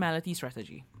an optimality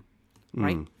strategy,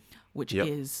 right? Which Yep.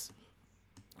 is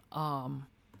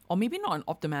or maybe not an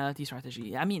optimality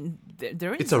strategy. I mean,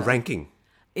 there is It's a ranking.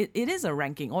 It is a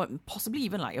ranking, or possibly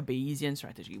even like a Bayesian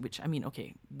strategy. Which, I mean,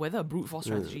 okay, whether a brute force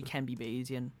strategy can be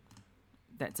Bayesian,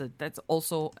 that's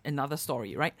also another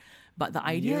story, right? But the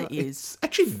idea is It's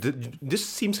actually this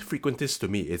seems frequentist to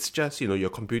me. It's just you're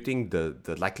computing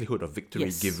the likelihood of victory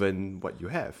Yes. given what you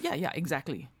have. yeah,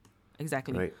 exactly,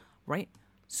 right.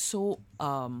 So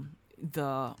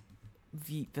the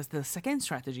second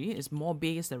strategy is more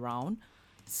based around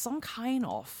some kind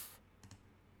of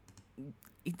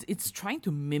it's trying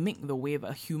to mimic the way that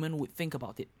a human would think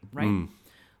about it, right?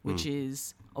 Which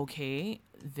is, okay,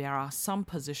 there are some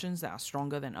positions that are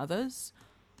stronger than others,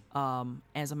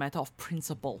 as a matter of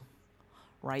principle,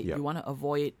 right? Yep.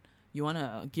 You want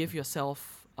to give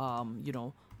yourself,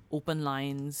 open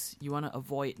lines. You want to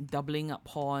avoid doubling up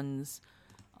pawns.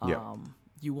 Yep.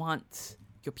 You want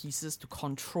your pieces to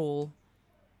control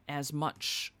as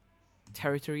much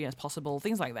territory as possible,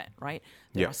 things like that, right?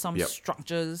 There Yep, are some yep.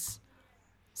 structures,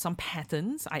 some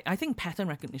patterns. I think pattern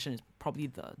recognition is probably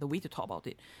the way to talk about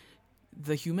it.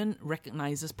 The human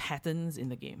recognizes patterns in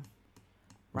the game,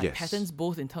 right? Yes. Patterns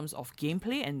both in terms of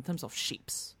gameplay and in terms of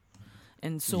shapes.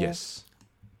 And so Yes.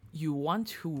 you want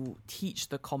to teach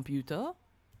the computer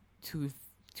to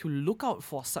look out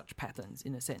for such patterns,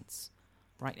 in a sense,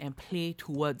 right? And play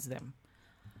towards them.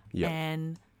 Yeah.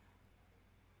 And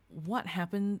what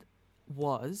happened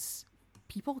was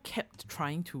people kept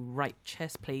trying to write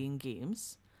chess playing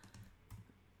games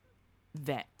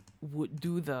that would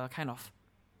do the kind of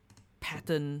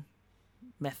pattern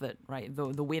method, right?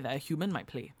 The way that a human might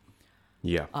play.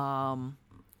 Yeah.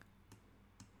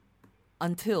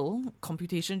 Until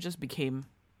computation just became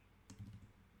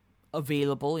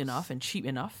available enough and cheap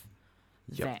enough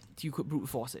Yep. that you could brute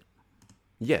force it.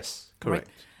 Yes. Correct.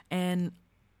 Right? And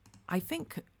I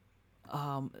think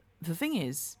the thing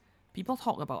is, people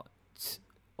talk about,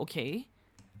 okay,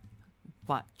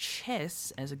 but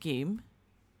chess as a game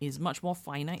is much more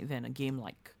finite than a game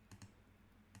like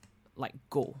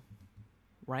Go,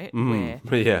 right? Where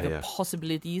Yeah, the yeah.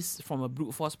 possibilities from a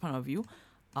brute force point of view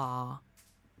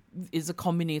is a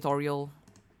combinatorial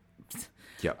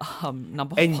Yeah.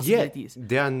 number of And yet, possibilities.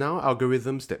 there are now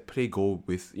algorithms that play Go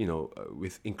with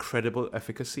with incredible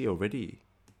efficacy already,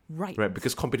 Right. right?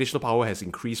 Because computational power has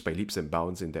increased by leaps and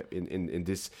bounds in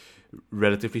this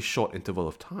relatively short interval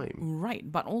of time. Right,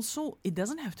 but also it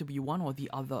doesn't have to be one or the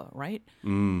other, right?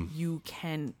 You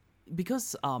can,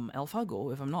 because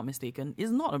AlphaGo, if I'm not mistaken,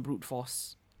 is not a brute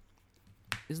force.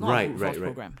 It's not a brute force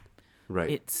program. Right.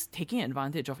 It's taking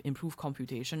advantage of improved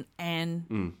computation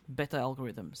and better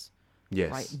algorithms,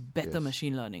 yes. right? Better yes.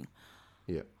 machine learning.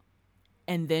 Yeah.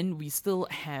 And then we still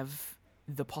have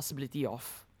the possibility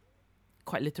of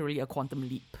quite literally a quantum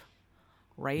leap,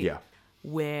 right? Yeah.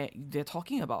 Where they're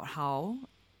talking about how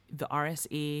the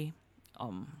RSA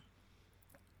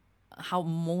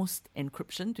most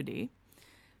encryption today,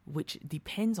 which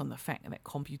depends on the fact that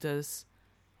computers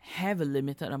have a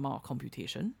limited amount of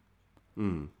computation.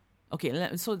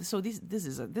 Okay, so this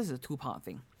is a two-part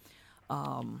thing.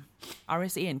 RSA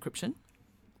encryption,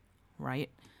 right,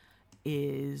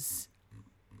 is,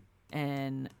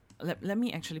 and let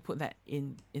me actually put that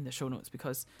in the show notes,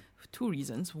 because two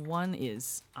reasons. One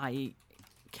is I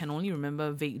can only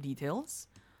remember vague details,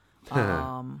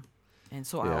 and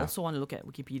so I Yeah. also want to look at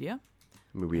Wikipedia.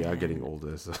 I mean, we are getting And-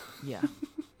 older, so Yeah.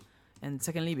 And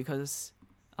secondly, because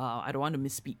I don't want to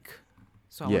misspeak.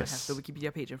 So I want to Yes. have the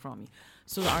Wikipedia page in front of me.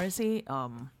 So the RSA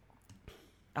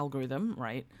algorithm,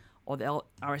 right, or the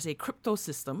RSA crypto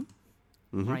system,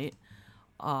 right,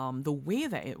 the way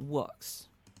that it works,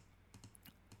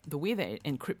 the way that it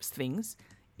encrypts things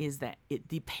is that it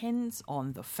depends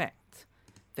on the fact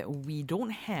that we don't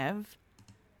have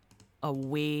a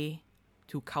way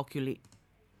to calculate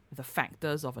the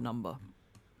factors of a number.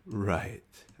 right.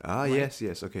 Ah, yes,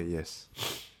 okay, yes.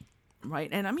 Right,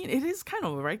 and I mean, it is kind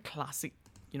of a very classic,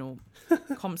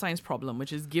 comp science problem,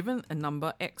 which is given a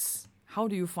number x, how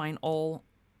do you find all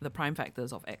the prime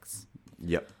factors of x?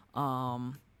 Yep.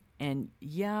 And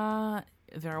yeah,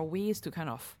 there are ways to kind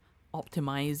of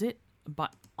optimize it,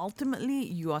 but ultimately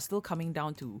you are still coming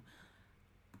down to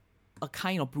a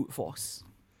kind of brute force,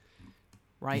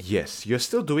 right? Yes, you're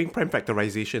still doing prime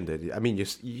factorization. I mean,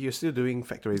 you're still doing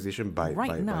factorization by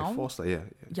now- force. Like, yeah.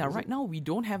 Yeah, right now we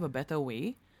don't have a better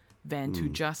way than to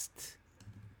just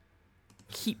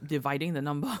keep dividing the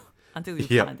number until you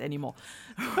Yep. can't anymore,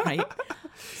 right?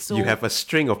 So You have a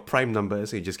string of prime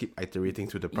numbers, and you just keep iterating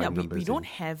through the prime numbers. we don't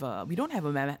have a we don't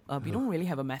really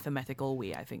have a mathematical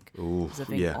way. I think Ooh, is the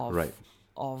thing yeah, of right.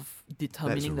 of That's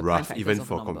determining the prime rough, factors even of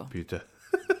for a a number. computer.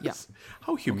 Yeah,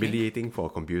 How humiliating for a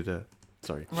computer.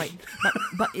 Sorry. right.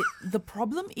 But the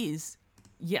problem is,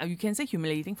 yeah, you can say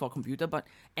humiliating for a computer, but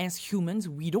as humans,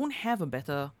 we don't have a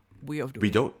better way of doing We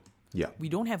it. don't. Yeah. We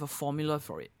don't have a formula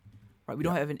for it, right? We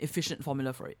don't have an efficient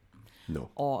formula for it, No.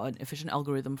 or an efficient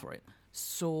algorithm for it.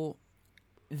 So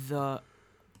the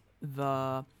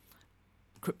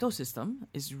crypto system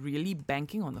is really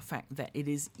banking on the fact that it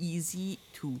is easy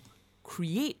to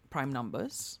create prime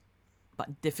numbers,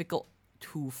 but difficult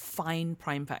to find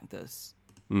prime factors.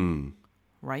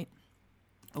 Right?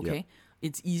 Okay. Yep.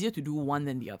 It's easier to do one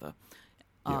than the other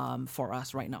for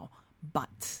us right now.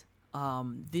 But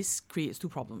this creates two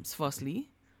problems. Firstly,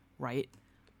 right,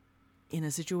 in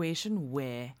a situation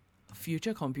where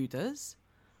future computers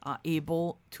are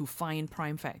able to find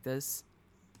prime factors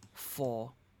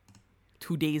for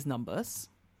today's numbers,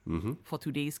 for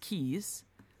today's keys,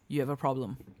 you have a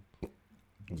problem,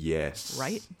 Yes.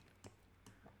 right?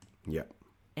 Yeah.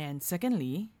 And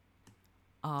secondly,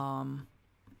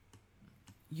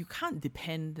 you can't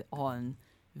depend on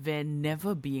there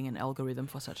never being an algorithm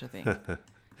for such a thing.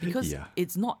 Because Yeah.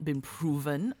 it's not been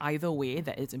proven either way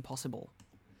that it's impossible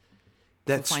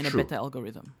That's to find true. a better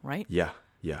algorithm, right? Yeah.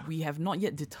 Yeah. We have not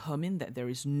yet determined that there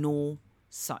is no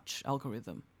such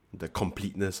algorithm. The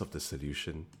completeness of the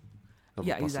solution. Of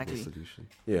Yeah, a possible exactly. solution.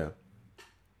 Yeah.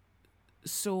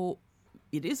 So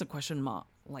it is a question mark.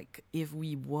 Like, if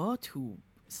we were to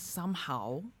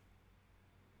somehow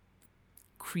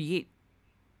create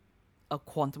a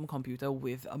quantum computer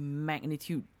with a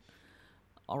magnitude,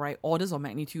 all right, orders of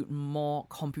magnitude more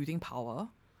computing power,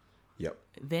 Yep.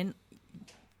 then,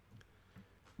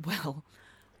 well,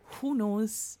 who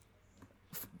knows?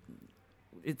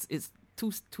 It's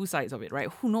two sides of it, right?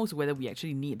 Who knows whether we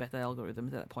actually need better algorithms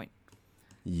at that point?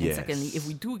 Yes. And secondly, if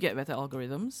we do get better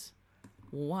algorithms,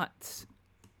 what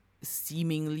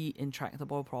seemingly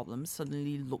intractable problems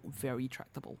suddenly look very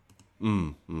tractable?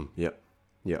 Yep.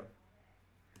 Yep.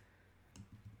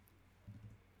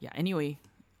 Yeah. Anyway,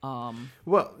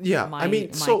 Well, yeah. my I mean,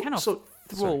 my so kind of sorry.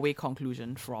 throwaway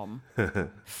conclusion from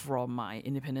my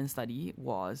independent study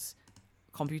was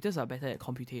computers are better at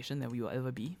computation than we will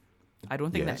ever be. I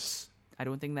don't think Yes.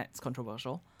 that's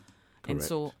controversial. And Correct.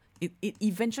 so it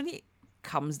eventually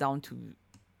comes down to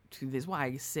this. What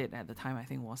I said at the time, I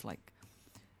think, was like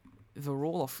the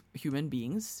role of human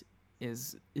beings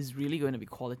is really going to be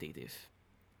qualitative.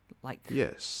 Like,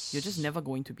 Yes. you're just never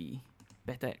going to be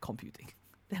better at computing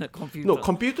than a computer. No,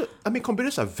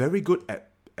 computers are very good at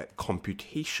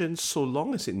computation so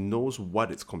long as it knows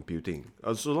what it's computing.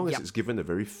 So long as Yep. it's given a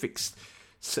very fixed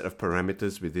set of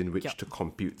parameters within which Yep. to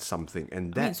compute something.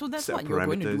 And that I mean, so that's set what of you're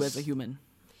going to do parameters- as a human.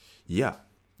 Yeah.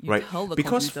 You right. tell the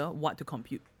Because computer what to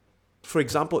compute. for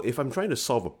example, if I'm trying to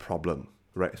solve a problem,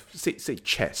 right? Say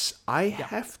chess, I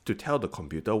have to tell the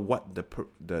computer what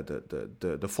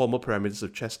the formal parameters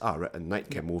of chess are. Right, a knight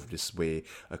can move this way,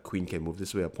 a queen can move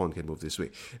this way, a pawn can move this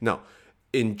way. Now,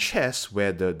 in chess,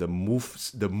 where the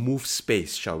move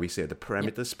space, shall we say, the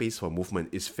parameter space for movement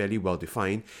is fairly well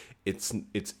defined, it's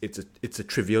a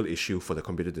trivial issue for the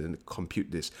computer to then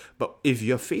compute this. But if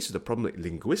you're faced with a problem like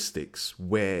linguistics,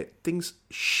 where things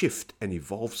shift and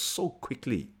evolve so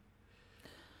quickly,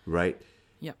 right?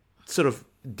 Yep. Sort of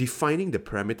defining the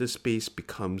parameter space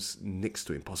becomes next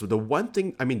to impossible. The one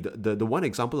thing, I mean, the one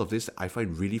example of this that I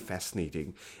find really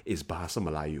fascinating is Bahasa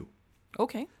Melayu.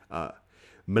 Okay.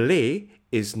 Malay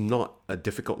is not a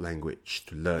difficult language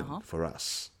to learn for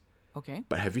us. Okay.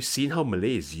 But have you seen how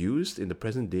Malay is used in the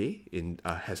present day?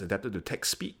 Has adapted to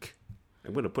text speak.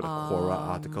 I'm going to put a Quora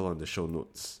article on the show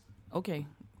notes. Okay.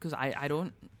 Because I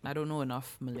don't know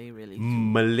enough Malay really.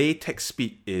 Malay text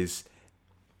speak is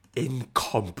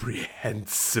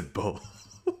incomprehensible.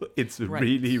 It's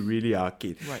really, really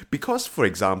arcane. Right. Because, for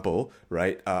example,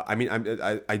 right?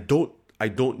 I don't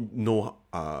know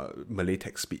Malay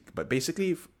text speak, but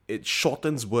basically it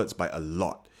shortens words by a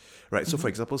lot. Right, so for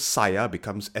example, saya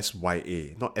becomes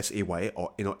SYA, not SAYA,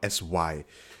 or SY,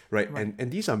 right?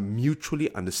 And these are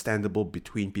mutually understandable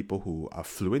between people who are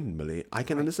fluent in Malay. I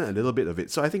can understand a little bit of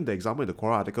it. So I think the example in the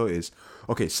Quora article is,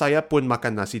 okay, saya pun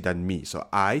makan nasi dan mi. So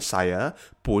saya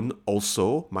pun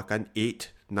also makan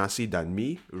ate nasi dan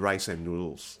mi, rice and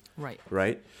noodles.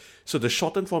 Right. So the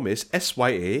shortened form is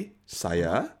SYA,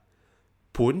 saya,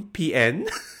 pun, PN,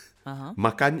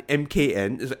 makan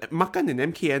MKN. Makan and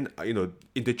MKN are,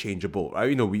 interchangeable,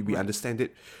 right? We understand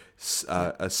it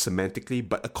semantically,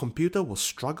 but a computer will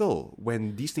struggle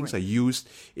when these things are used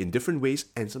in different ways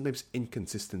and sometimes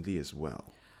inconsistently as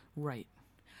well. Right.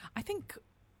 I think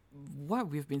what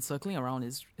we've been circling around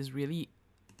is really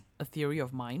a theory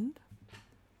of mind,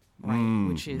 right?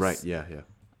 Which is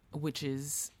Which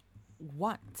is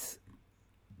what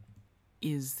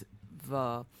is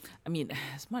the? I mean,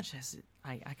 as much as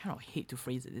I kind of hate to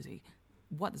phrase it this way,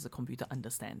 what does a computer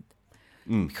understand?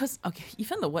 Because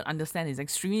even the word understand is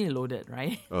extremely loaded,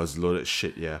 right? Oh, it's loaded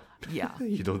shit, yeah. Yeah.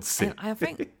 You don't say. And I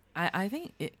think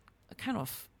it kind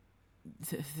of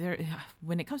there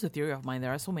when it comes to theory of mind,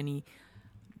 there are so many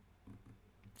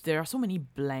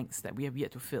blanks that we have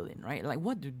yet to fill in, right? Like,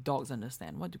 what do dogs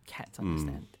understand? What do cats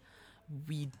understand?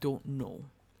 We don't know,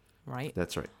 right?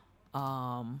 That's right.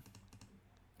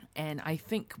 And I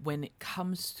think when it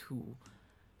comes to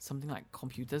something like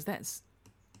computers, that's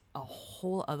a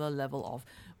whole other level of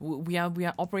we are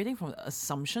operating from the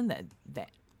assumption that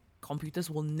computers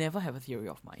will never have a theory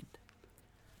of mind,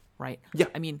 right? Yeah.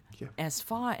 I mean, as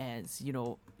far as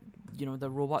the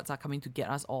robots are coming to get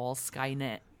us all,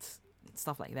 Skynet,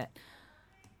 stuff like that,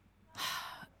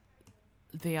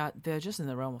 they're just in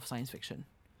the realm of science fiction.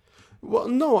 Well,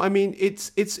 no, I mean it's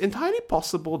entirely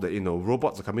possible that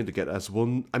robots are coming to get us.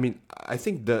 Well, I mean, I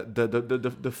think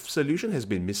the solution has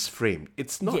been misframed.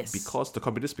 It's not because the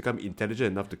computers become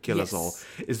intelligent enough to kill us all.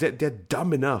 It's that they're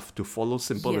dumb enough to follow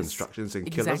simple instructions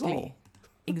and kill us all.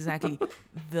 Exactly.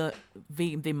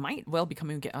 They might well be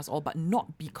coming to get us all, but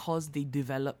not because they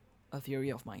develop a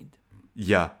theory of mind.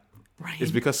 Yeah. Right. It's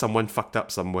because someone fucked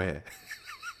up somewhere.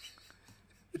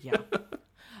 Yeah.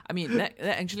 I mean, that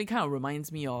actually kind of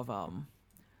reminds me of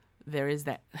there is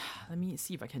that. Let me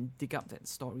see if I can dig up that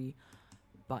story,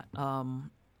 but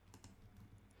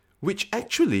which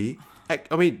actually,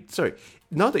 I mean, sorry.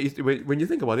 Now that when you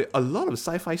think about it, a lot of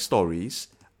sci-fi stories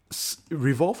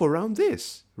revolve around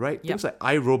this, right? Things like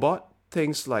iRobot,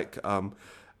 things like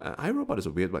iRobot is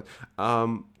a weird one.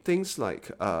 Things like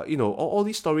all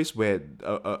these stories where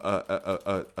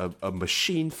a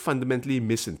machine fundamentally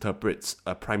misinterprets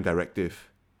a prime directive.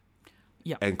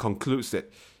 Yeah. And concludes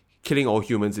that killing all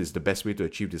humans is the best way to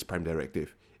achieve this prime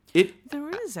directive. It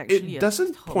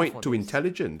doesn't point to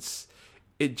intelligence.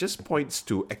 It just points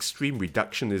to extreme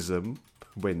reductionism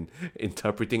when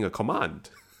interpreting a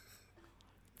command.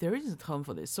 There is a term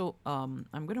for this. So I'm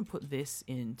going to put this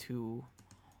into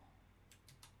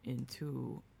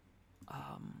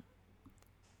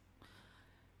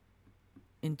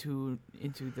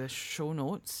the show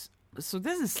notes. So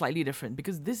this is slightly different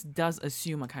because this does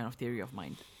assume a kind of theory of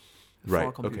mind for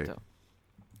a computer. Okay.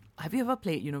 Have you ever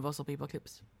played Universal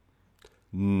Paperclips?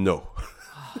 No.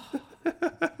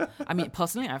 I mean,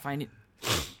 personally, I find it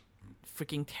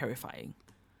freaking terrifying.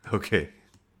 Okay.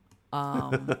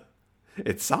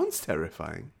 It sounds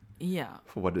terrifying. Yeah.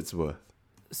 For what it's worth.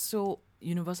 So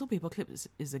Universal Paperclips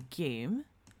is a game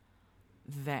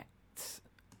that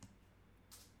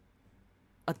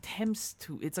attempts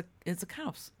to it's a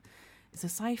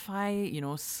sci-fi,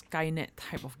 Skynet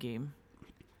type of game.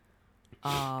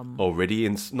 Already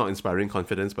not inspiring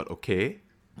confidence, but okay.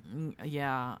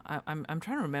 Yeah, I'm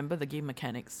trying to remember the game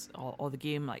mechanics or the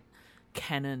game like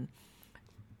canon.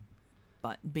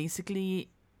 But basically,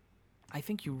 I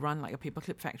think you run like a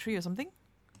paperclip factory or something.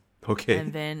 Okay.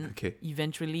 And then Okay.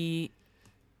 eventually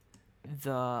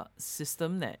the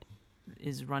system that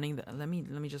is running the let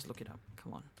me just look it up.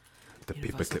 Come on. The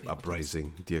Universal paperclip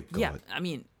uprising, dear God. Yeah, I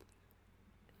mean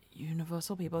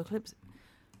Universal Paperclips.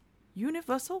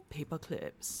 Universal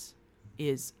Paperclips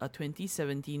is a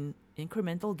 2017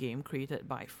 incremental game created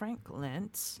by Frank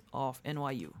Lantz of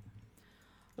NYU.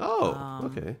 Oh,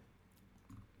 okay.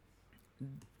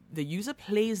 The user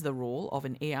plays the role of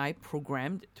an AI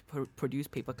programmed to produce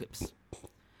paperclips.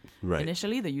 Right.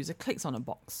 Initially, the user clicks on a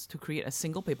box to create a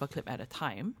single paperclip at a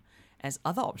time. As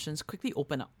other options quickly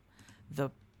open up, the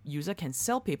user can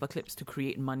sell paperclips to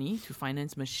create money to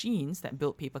finance machines that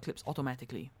build paperclips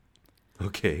automatically.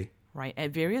 Okay. Right.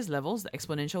 At various levels, the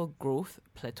exponential growth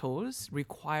plateaus,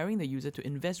 requiring the user to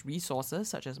invest resources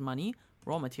such as money,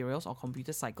 raw materials, or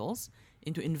computer cycles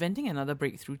into inventing another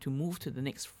breakthrough to move to the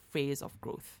next phase of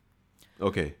growth.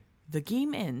 Okay. The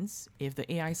game ends if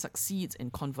the AI succeeds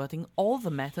in converting all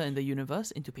the matter in the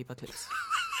universe into paperclips.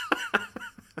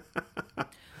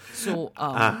 So,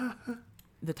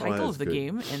 the title that's of the good.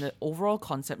 game and the overall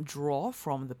concept draw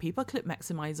from the Paperclip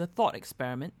Maximizer thought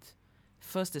experiment,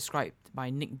 first described by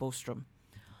Nick Bostrom.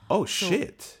 Oh,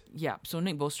 shit. Yeah, so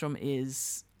Nick Bostrom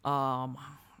is,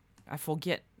 I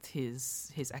forget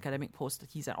his academic post.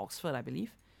 He's at Oxford, I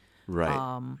believe,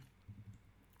 Right.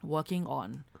 working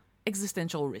on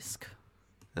existential risk.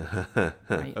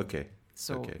 Right? Okay.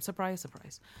 So, Okay. surprise,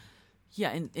 surprise.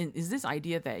 Yeah, and is this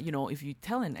idea that, if you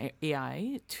tell an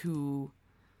AI to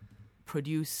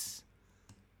produce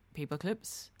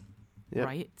paperclips, Yep.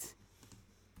 right,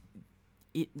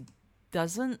 it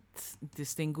doesn't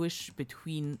distinguish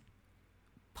between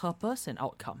purpose and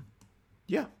outcome,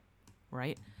 Yeah.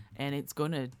 right? And it's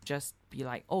going to just be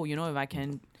like, oh, if I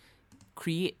can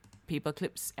create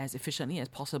paperclips as efficiently as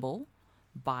possible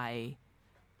by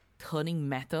turning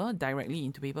matter directly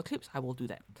into paperclips, I will do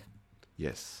that.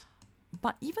 Yes.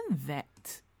 But even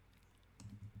that,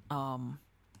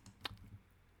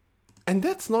 And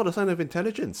that's not a sign of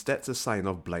intelligence. That's a sign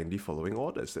of blindly following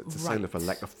orders. That's a sign of a Right.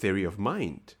 lack of theory of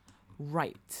mind.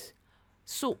 right.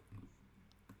 So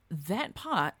that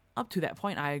part, up to that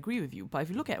point, I agree with you. But if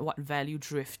you look at what value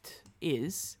drift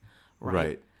is,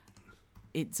 right,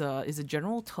 it's a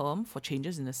general term for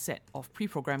changes in the set of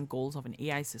pre-programmed goals of an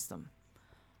AI system.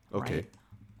 Okay. Right?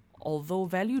 Although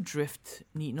value drift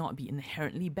need not be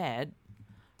inherently bad,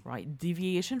 right?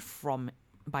 Deviation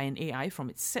by an AI from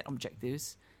its set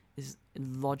objectives is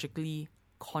logically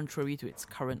contrary to its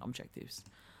current objectives.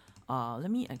 Let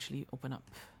me actually open up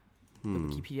the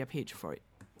Wikipedia page for it.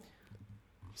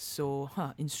 So,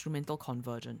 instrumental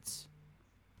convergence.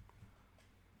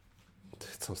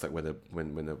 It sounds like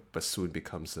when a bassoon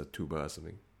becomes a tuba or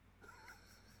something.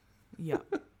 Yeah.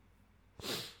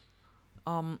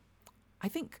 I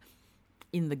think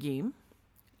in the game,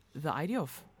 the idea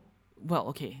of,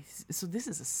 so this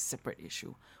is a separate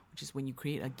issue, which is when you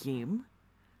create a game,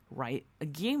 right? A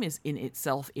game is in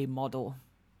itself a model.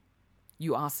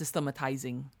 You are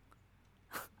systematizing.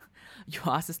 You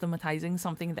are systematizing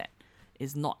something that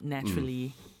is not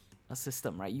naturally a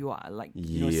system, right? You are like,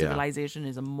 Yeah. civilization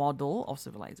is a model of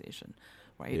civilization,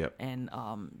 right? Yep. And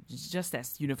just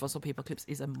as Universal Paperclips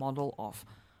is a model of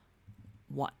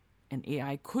what an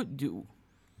AI could do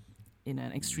in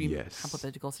an extreme Yes.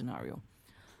 hypothetical scenario.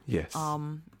 Yes.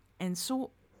 And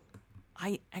so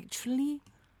I actually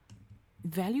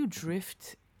value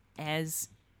drift as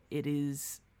it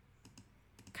is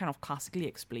kind of classically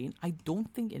explained. I don't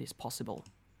think it is possible.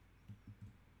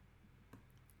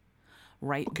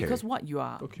 Right? Okay. Because what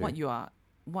Okay.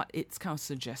 what it's kind of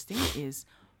suggesting is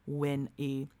when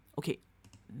the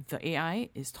AI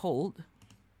is told,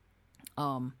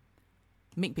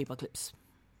 make paperclips.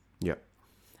 Yep.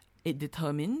 It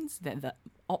determines that the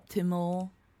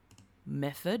optimal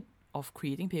method of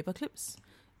creating paperclips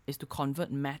is to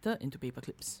convert matter into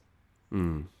paperclips.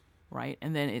 Right?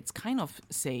 And then it's kind of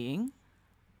saying,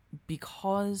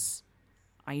 because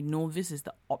I know this is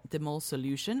the optimal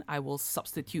solution, I will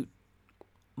substitute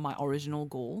my original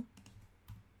goal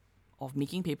of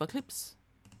making paperclips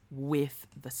with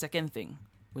the second thing,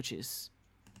 which is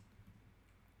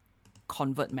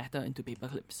convert matter into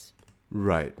paperclips.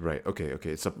 Right. Okay.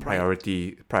 It's a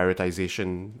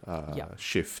prioritization Yeah.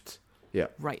 shift. Yeah.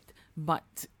 Right.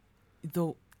 But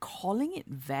though calling it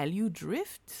value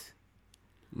drift,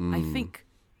 I think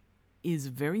is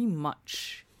very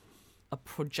much a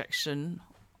projection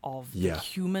of the Yeah.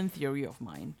 human theory of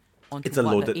mind onto It's a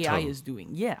what loaded the AI term. is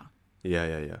doing. Yeah.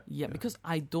 Yeah. Because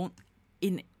I don't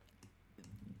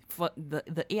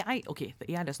the AI,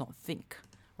 the AI does not think,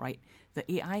 right? The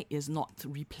AI is not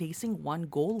replacing one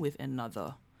goal with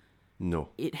another. No.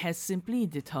 It has simply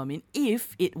determined,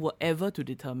 if it were ever to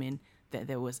determine that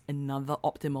there was another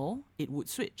optimal, it would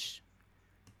switch.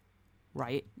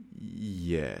 Right?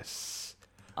 Yes.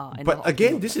 Another But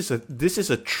again, optimal- this is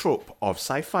a trope of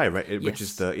sci-fi, right? Which Yes.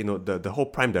 is the whole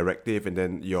prime directive, and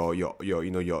then your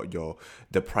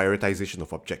the prioritization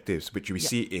of objectives, which we Yep.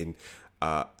 see in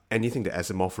anything that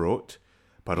Asimov wrote,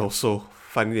 but also,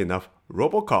 funnily enough,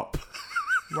 RoboCop.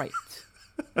 Right.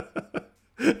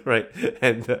 Right,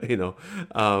 and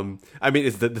I mean,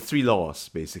 it's the three laws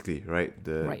basically, right?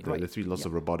 Right, The right. three laws Yep.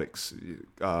 of robotics,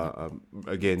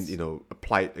 again,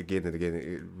 applied again and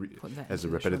again Put that as a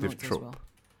into the show repetitive notes as trope. well.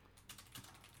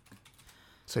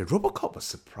 So RoboCop was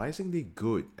surprisingly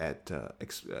good at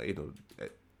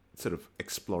at sort of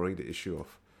exploring the issue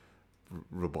of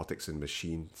robotics and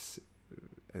machines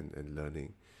and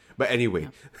learning. But anyway,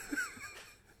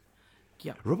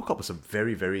 Yeah. RoboCop was a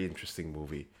very, very interesting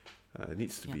movie. It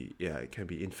needs to be, it can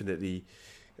be infinitely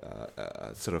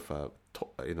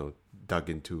dug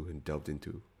into and delved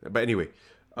into. But anyway,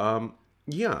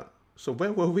 yeah. So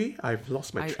where were we? I've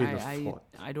lost my train of thought.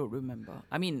 I don't remember.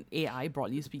 I mean, AI,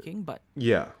 broadly speaking, but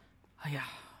Yeah. yeah.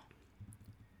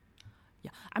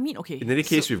 Yeah. I mean, okay. In any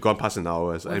case, we've gone past an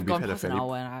hour, and we've we've gone had a past an fairly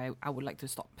hour, and I would like to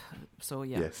stop. So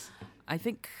yeah. yes. I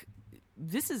think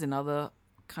this is another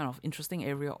kind of interesting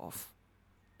area of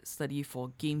study for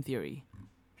game theory.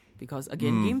 Because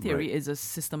again, game theory right. is a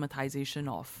systematization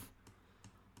of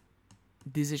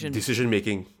decision Decision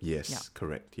making. Yes, Yeah.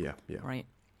 correct. Yeah, yeah. right?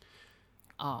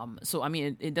 So I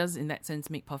mean, it does in that sense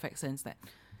make perfect sense that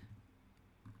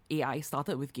AI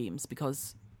started with games,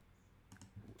 because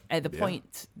at the Yeah.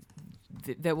 point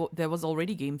there was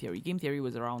already game theory. Game theory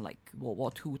was around like World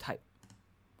War II type.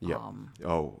 Yeah.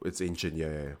 It's ancient.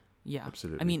 Yeah, yeah, yeah. Yeah,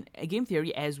 Absolutely. I mean, game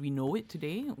theory as we know it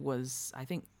today was, I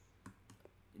think,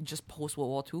 just post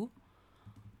World War II.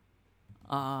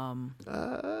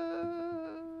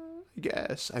 I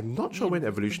guess I'm not sure when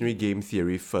evolutionary game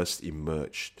theory first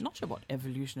emerged. Not sure about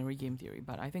evolutionary game theory,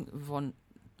 but I think von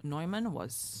Neumann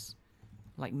was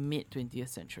like mid 20th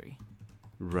century,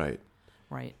 Right.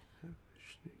 right?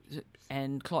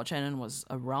 And Claude Shannon was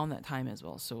around that time as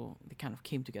well, so they kind of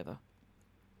came together.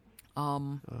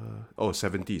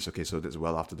 70s. Okay, so that's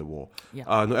well after the war. Yeah.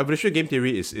 No, evolutionary game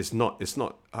theory is not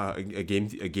a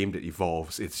game that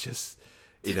evolves. It's just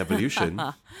in evolution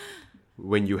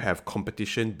when you have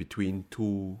competition between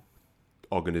two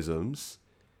organisms,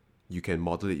 you can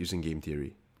model it using game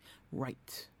theory.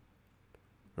 Right.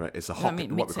 Right? It's a I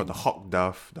mean, it what makes we call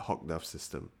the Hawk-Duff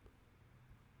system.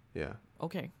 Yeah.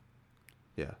 Okay.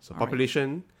 Yeah. So All right.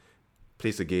 population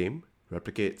plays the game,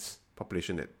 replicates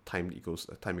population at time equals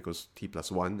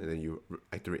t+1, and then you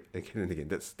iterate again and again.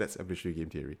 That's evolutionary game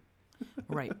theory.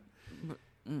 Right.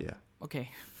 Yeah. Okay.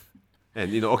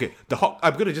 And okay,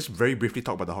 I'm gonna just very briefly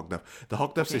talk about the Hawk-Duff. The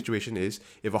Hawk-Duff Okay. situation is,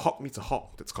 if a hawk meets a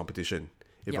hawk, that's competition.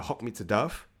 If Yeah. a hawk meets a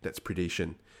dove, that's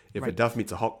predation. If a Right. dove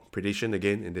meets a hawk, predation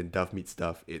again, and then dove meets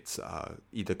dove, it's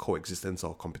either coexistence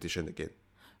or competition again.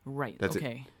 Right. That's it.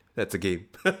 okay. That's a game.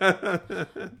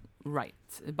 Right.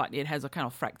 But it has a kind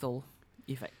of fractal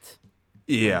effect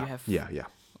Yeah. you have- Yeah.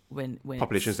 when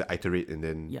Populations that iterate and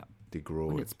then Yeah. they grow.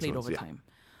 when and it's played so on. over Yeah. time.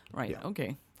 Right. Yeah.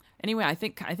 Okay. Anyway, I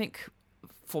think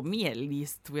for me at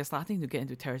least, we're starting to get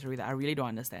into territory that I really don't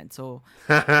understand. So,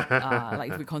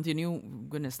 like if we continue, we're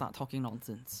gonna start talking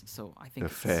nonsense. So I think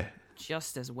Fair. it's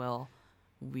just as well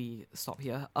we stop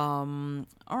here. All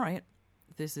right.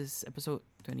 This is episode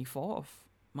 24 of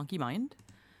Monkey Mind.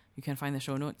 You can find the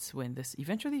show notes when this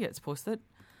eventually gets posted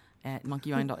at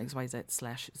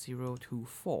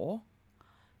monkeymind.xyz/024.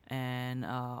 And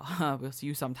we'll see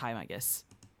you sometime, I guess.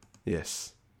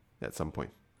 Yes. At some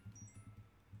point.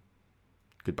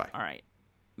 Goodbye. All right.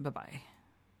 Bye-bye.